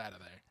bails out of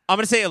there. I'm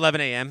going to say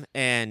 11 a.m.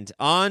 And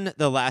on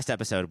the last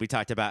episode, we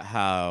talked about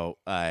how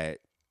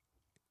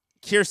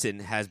Kirsten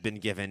has been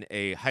given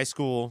a high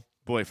school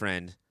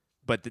boyfriend,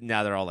 but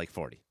now they're all like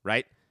 40,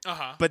 right?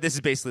 Uh-huh. But this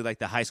is basically like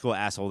the high school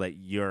asshole that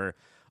your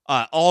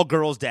all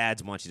girls'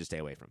 dads want you to stay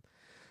away from.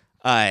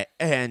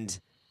 And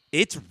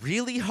it's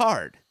really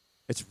hard.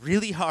 It's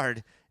really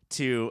hard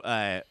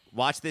to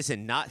watch this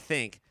and not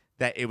think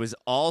that it was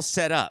all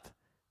set up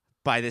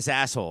by this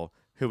asshole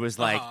who was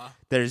like,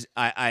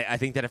 I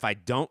think that if I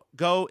don't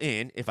go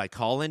in, if I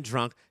call in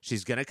drunk,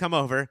 she's going to come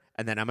over,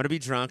 and then I'm going to be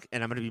drunk,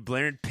 and I'm going to be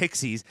blaring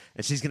Pixies,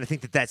 and she's going to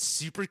think that that's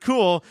super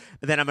cool,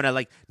 and then I'm going to,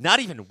 like, not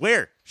even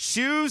wear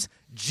shoes,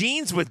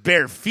 jeans with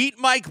bare feet,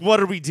 Mike? What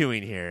are we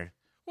doing here?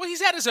 Well,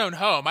 he's at his own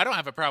home. I don't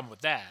have a problem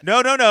with that.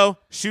 No.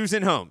 Shoes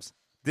and homes.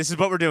 This is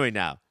what we're doing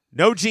now.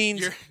 No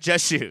jeans,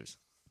 just shoes.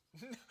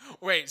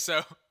 Wait,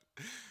 so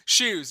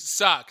shoes,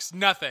 socks,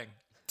 nothing.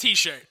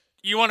 T-shirt.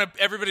 You want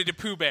everybody to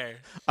Pooh Bear.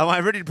 I want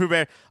everybody to Pooh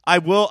Bear. I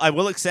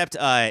will accept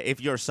if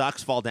your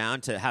socks fall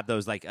down to have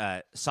those like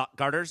sock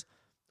garters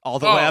all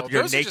the way up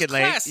your naked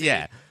leg.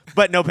 Yeah,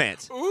 but no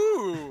pants.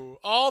 Ooh,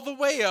 all the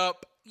way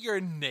up your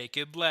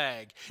naked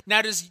leg.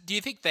 Now, do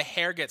you think the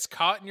hair gets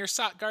caught in your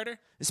sock garter?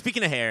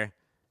 Speaking of hair,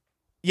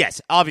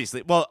 yes,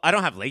 obviously. Well, I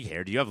don't have leg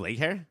hair. Do you have leg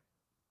hair?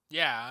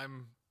 Yeah,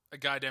 I'm a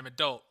goddamn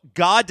adult.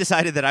 God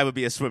decided that I would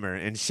be a swimmer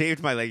and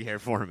shaved my leg hair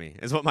for me,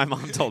 is what my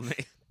mom told me.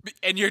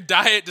 And your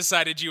diet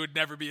decided you would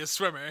never be a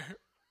swimmer.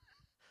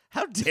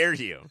 How dare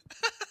you?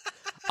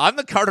 I'm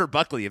the Carter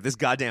Buckley of this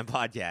goddamn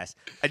podcast,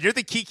 and you're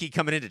the Kiki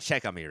coming in to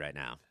check on me right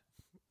now.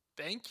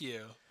 Thank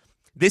you.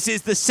 This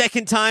is the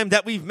second time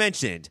that we've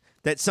mentioned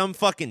that some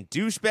fucking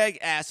douchebag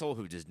asshole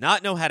who does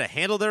not know how to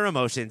handle their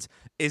emotions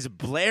is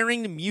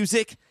blaring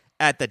music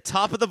at the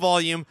top of the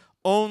volume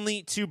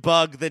only to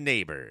bug the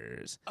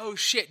neighbors. Oh,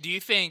 shit. Do you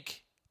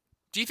think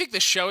the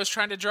show is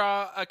trying to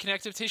draw a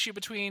connective tissue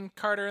between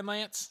Carter and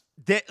Lance?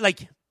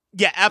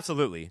 Yeah,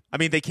 absolutely. I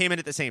mean, they came in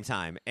at the same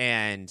time,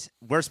 and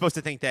we're supposed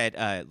to think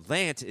that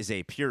Lance is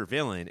a pure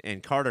villain,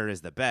 and Carter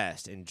is the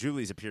best, and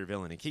Julie's a pure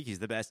villain, and Kiki's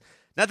the best.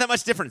 Not that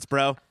much difference,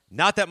 bro.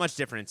 Not that much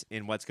difference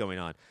in what's going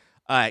on.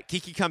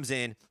 Kiki comes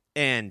in,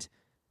 and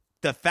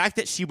the fact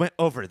that she went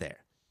over there,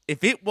 if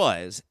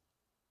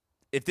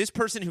this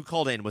person who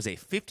called in was a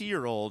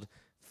 50-year-old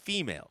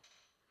female,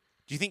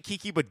 do you think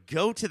Kiki would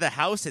go to the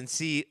house and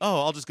see,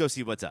 I'll just go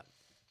see what's up?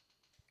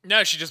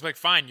 No, she'd just be like,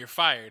 fine, you're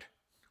fired.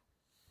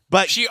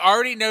 But she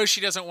already knows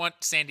she doesn't want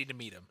Sandy to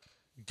meet him.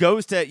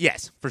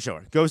 Yes, for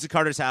sure. Goes to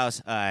Carter's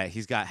house.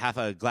 He's got half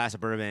a glass of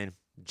bourbon,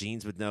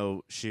 jeans with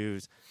no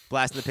shoes,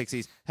 blasting the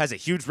Pixies, has a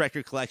huge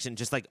record collection,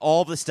 just like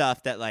all the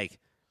stuff that like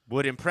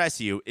would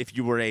impress you if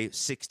you were a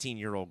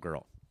 16-year-old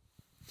girl.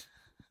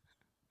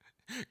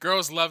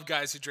 Girls love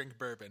guys who drink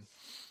bourbon.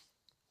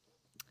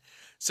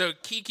 So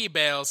Kiki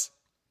bails,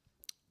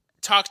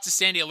 talks to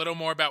Sandy a little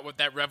more about what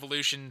that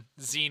Revolution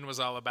zine was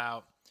all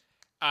about.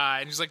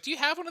 And he's like, do you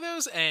have one of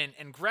those? And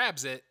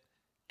grabs it.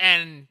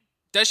 And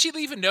does she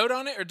leave a note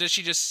on it, or does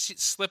she just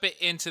slip it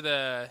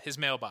into his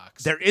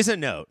mailbox? There is a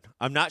note.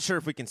 I'm not sure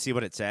if we can see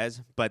what it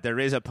says, but there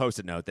is a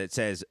Post-it note that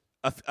says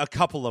a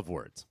couple of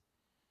words.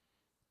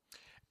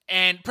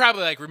 And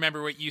probably like,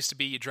 remember what used to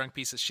be, you drunk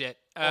piece of shit.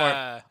 Or,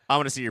 I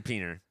want to see your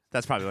peener.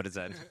 That's probably what it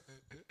said.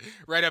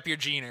 Right up your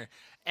jeaner.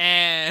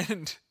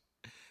 And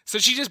so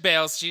she just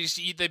bails.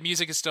 The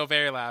music is still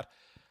very loud.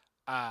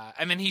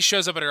 And then he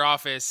shows up at her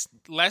office,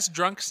 less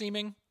drunk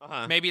seeming.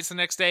 Uh-huh. Maybe it's the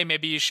next day.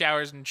 Maybe he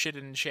showers and shitted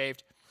and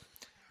shaved.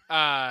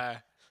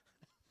 And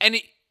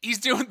he's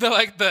doing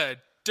the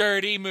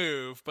dirty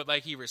move, but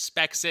like he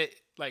respects it,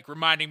 like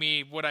reminding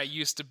me what I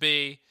used to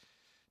be.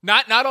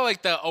 Not all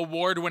like the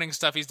award-winning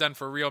stuff he's done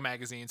for real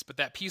magazines, but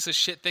that piece of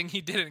shit thing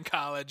he did in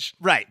college.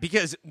 Right,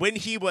 because when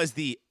he was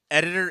the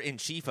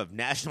editor-in-chief of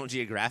National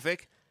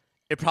Geographic,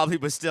 it probably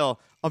was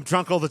still, I'm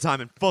drunk all the time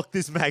and fuck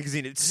this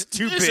magazine, it's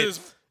stupid. This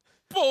is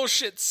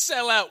bullshit,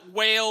 sellout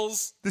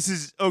whales. This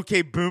is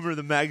OK Boomer,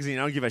 the magazine,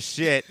 I don't give a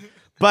shit.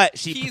 But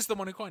he's the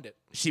one who coined it.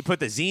 She put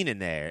the zine in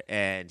there,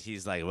 and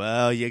he's like,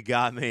 well, you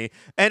got me.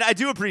 And I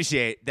do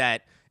appreciate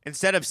that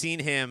instead of seeing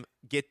him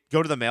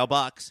go to the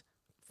mailbox,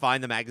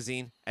 find the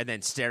magazine, and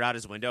then stare out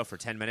his window for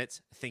 10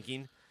 minutes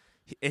thinking,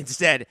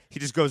 instead, he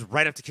just goes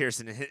right up to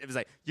Kirsten and it was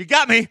like, you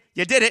got me.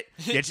 You did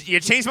it. You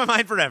changed my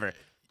mind forever.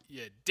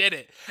 You did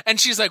it.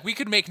 And she's like, we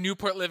could make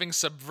Newport living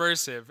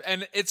subversive.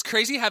 And it's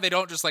crazy how they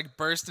don't just like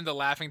burst into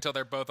laughing until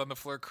they're both on the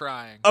floor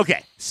crying.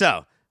 Okay,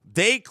 so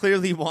they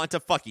clearly want to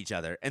fuck each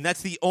other, and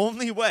that's the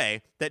only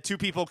way that two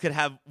people could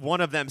have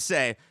one of them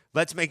say,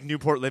 let's make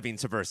Newport living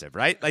subversive,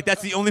 right? Like,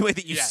 that's the only way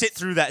that you sit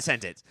through that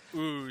sentence.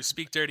 Ooh,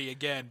 speak dirty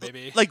again,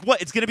 baby. Like,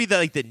 what? It's going to be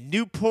the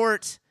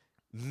Newport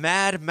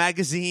Mad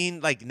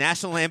Magazine, like,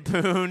 National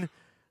Lampoon.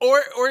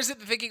 Or is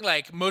it thinking,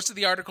 like, most of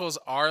the articles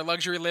are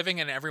luxury living,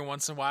 and every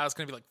once in a while it's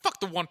going to be like, fuck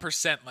the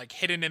 1%, like,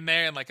 hidden in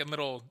there and, like, in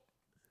little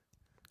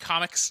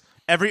comics.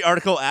 Every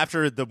article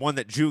after the one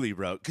that Julie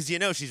wrote, because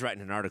she's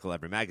writing an article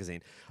every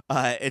magazine,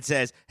 it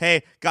says,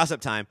 hey,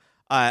 gossip time.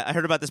 I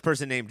heard about this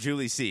person named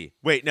Julie C.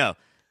 Wait, no.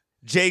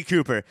 Jay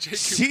Cooper.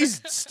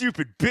 She's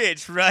stupid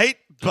bitch, right?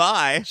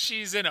 Bye.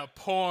 She's in a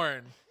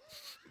porn.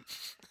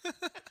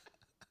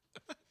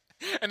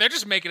 And they're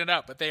just making it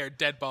up, but they are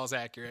dead balls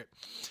accurate.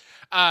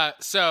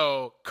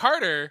 So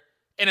Carter,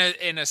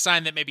 in a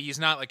sign that maybe he's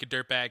not like a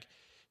dirtbag,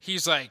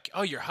 he's like,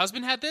 oh, your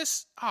husband had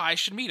this? Oh, I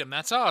should meet him.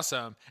 That's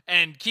awesome.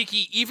 And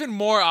Kiki, even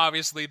more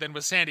obviously than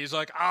with Sandy, is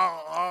like,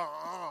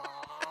 oh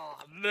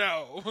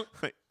no.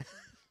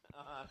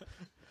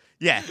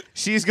 Yeah,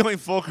 she's going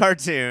full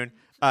cartoon,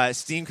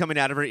 steam coming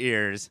out of her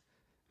ears,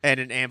 and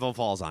an anvil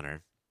falls on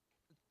her.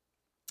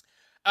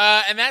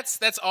 And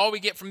that's all we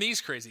get from these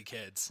crazy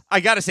kids. I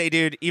gotta say,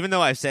 dude, even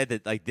though I've said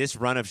that like this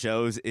run of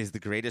shows is the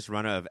greatest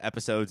run of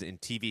episodes in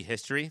TV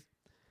history,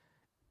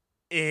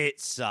 it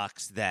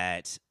sucks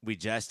that we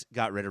just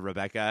got rid of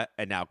Rebecca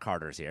and now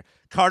Carter's here.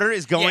 Carter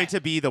is going to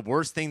be the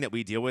worst thing that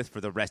we deal with for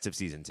the rest of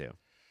season 2.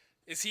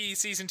 Is he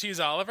season 2's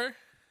Oliver?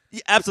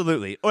 Yeah,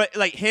 absolutely. Or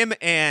like him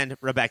and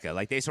Rebecca,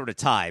 like they sort of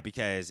tie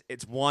because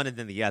it's one and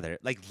then the other.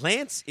 Like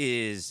Lance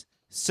is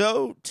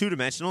so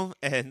two-dimensional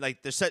and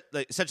like there's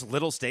such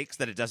little stakes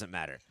that it doesn't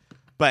matter.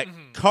 But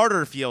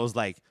Carter feels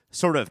like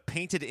sort of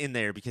painted in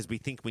there because we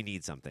think we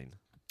need something.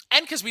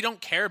 And because we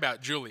don't care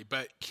about Julie,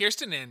 but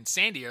Kirsten and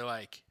Sandy are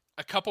like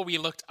a couple we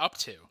looked up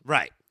to.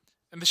 Right.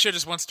 And the show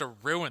just wants to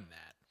ruin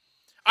that.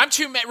 I'm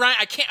too mad, Ryan.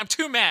 I'm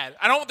too mad.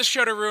 I don't want the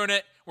show to ruin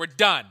it. We're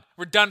done.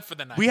 We're done for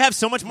the night. We have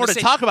so much more to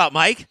talk about,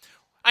 Mike.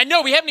 I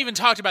know. We haven't even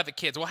talked about the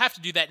kids. We'll have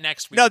to do that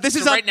next week. No, this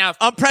is right now.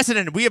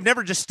 Unprecedented. We have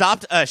never just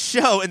stopped a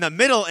show in the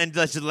middle and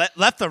just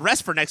left the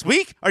rest for next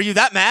week. Are you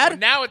that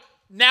mad? Well,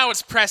 now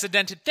it's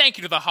precedented. Thank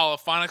you to the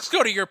Holophonics.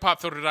 Go to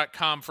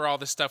yourpopfilter.com for all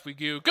the stuff we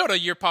do. Go to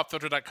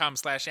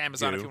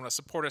yourpopfilter.com/Amazon if you want to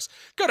support us.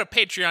 Go to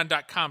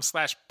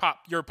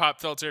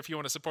patreon.com/yourpopfilter if you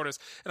want to support us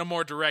in a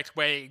more direct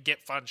way and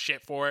get fun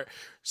shit for it.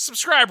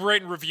 Subscribe,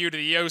 rate, and review to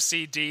the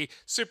OCD,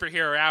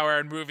 Superhero Hour,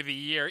 and Movie of the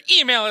Year.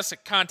 Email us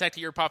at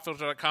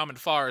contact@yourpopfilter.com and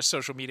follow our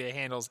social media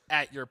handles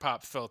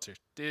 @yourpopfilter.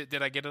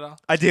 Did I get it all?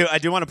 I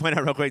do want to point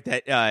out real quick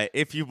that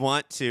if you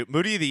want to,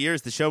 Movie of the Year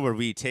is the show where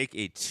we take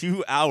a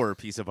 2-hour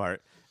piece of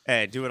art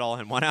and do it all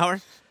in 1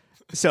 hour.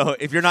 So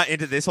if you're not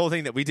into this whole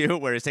thing that we do,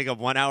 where it's take a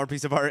 1 hour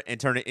piece of art and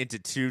turn it into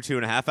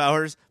 2.5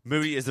 hours,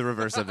 Movie is the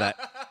reverse of that.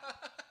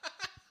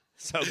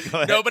 So go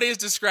ahead. Nobody has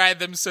described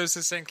them so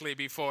succinctly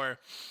before.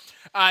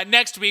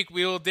 Next week,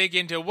 we will dig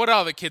into what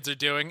all the kids are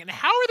doing and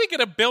how are they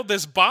going to build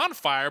this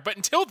bonfire. But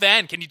until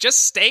then, can you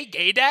just stay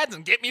gay dads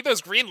and get me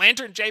those Green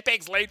Lantern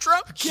JPEGs later?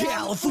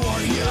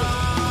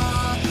 California.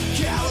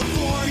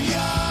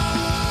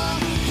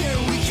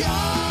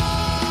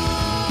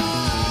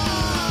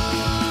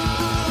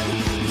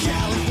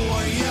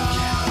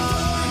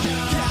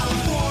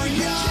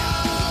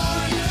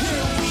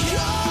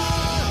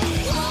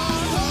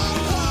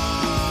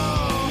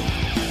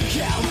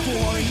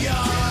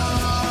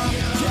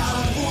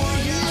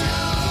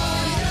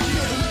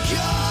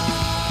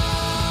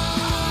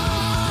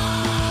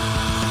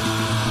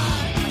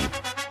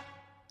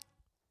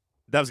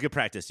 That was good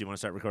practice. Do you want to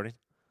start recording?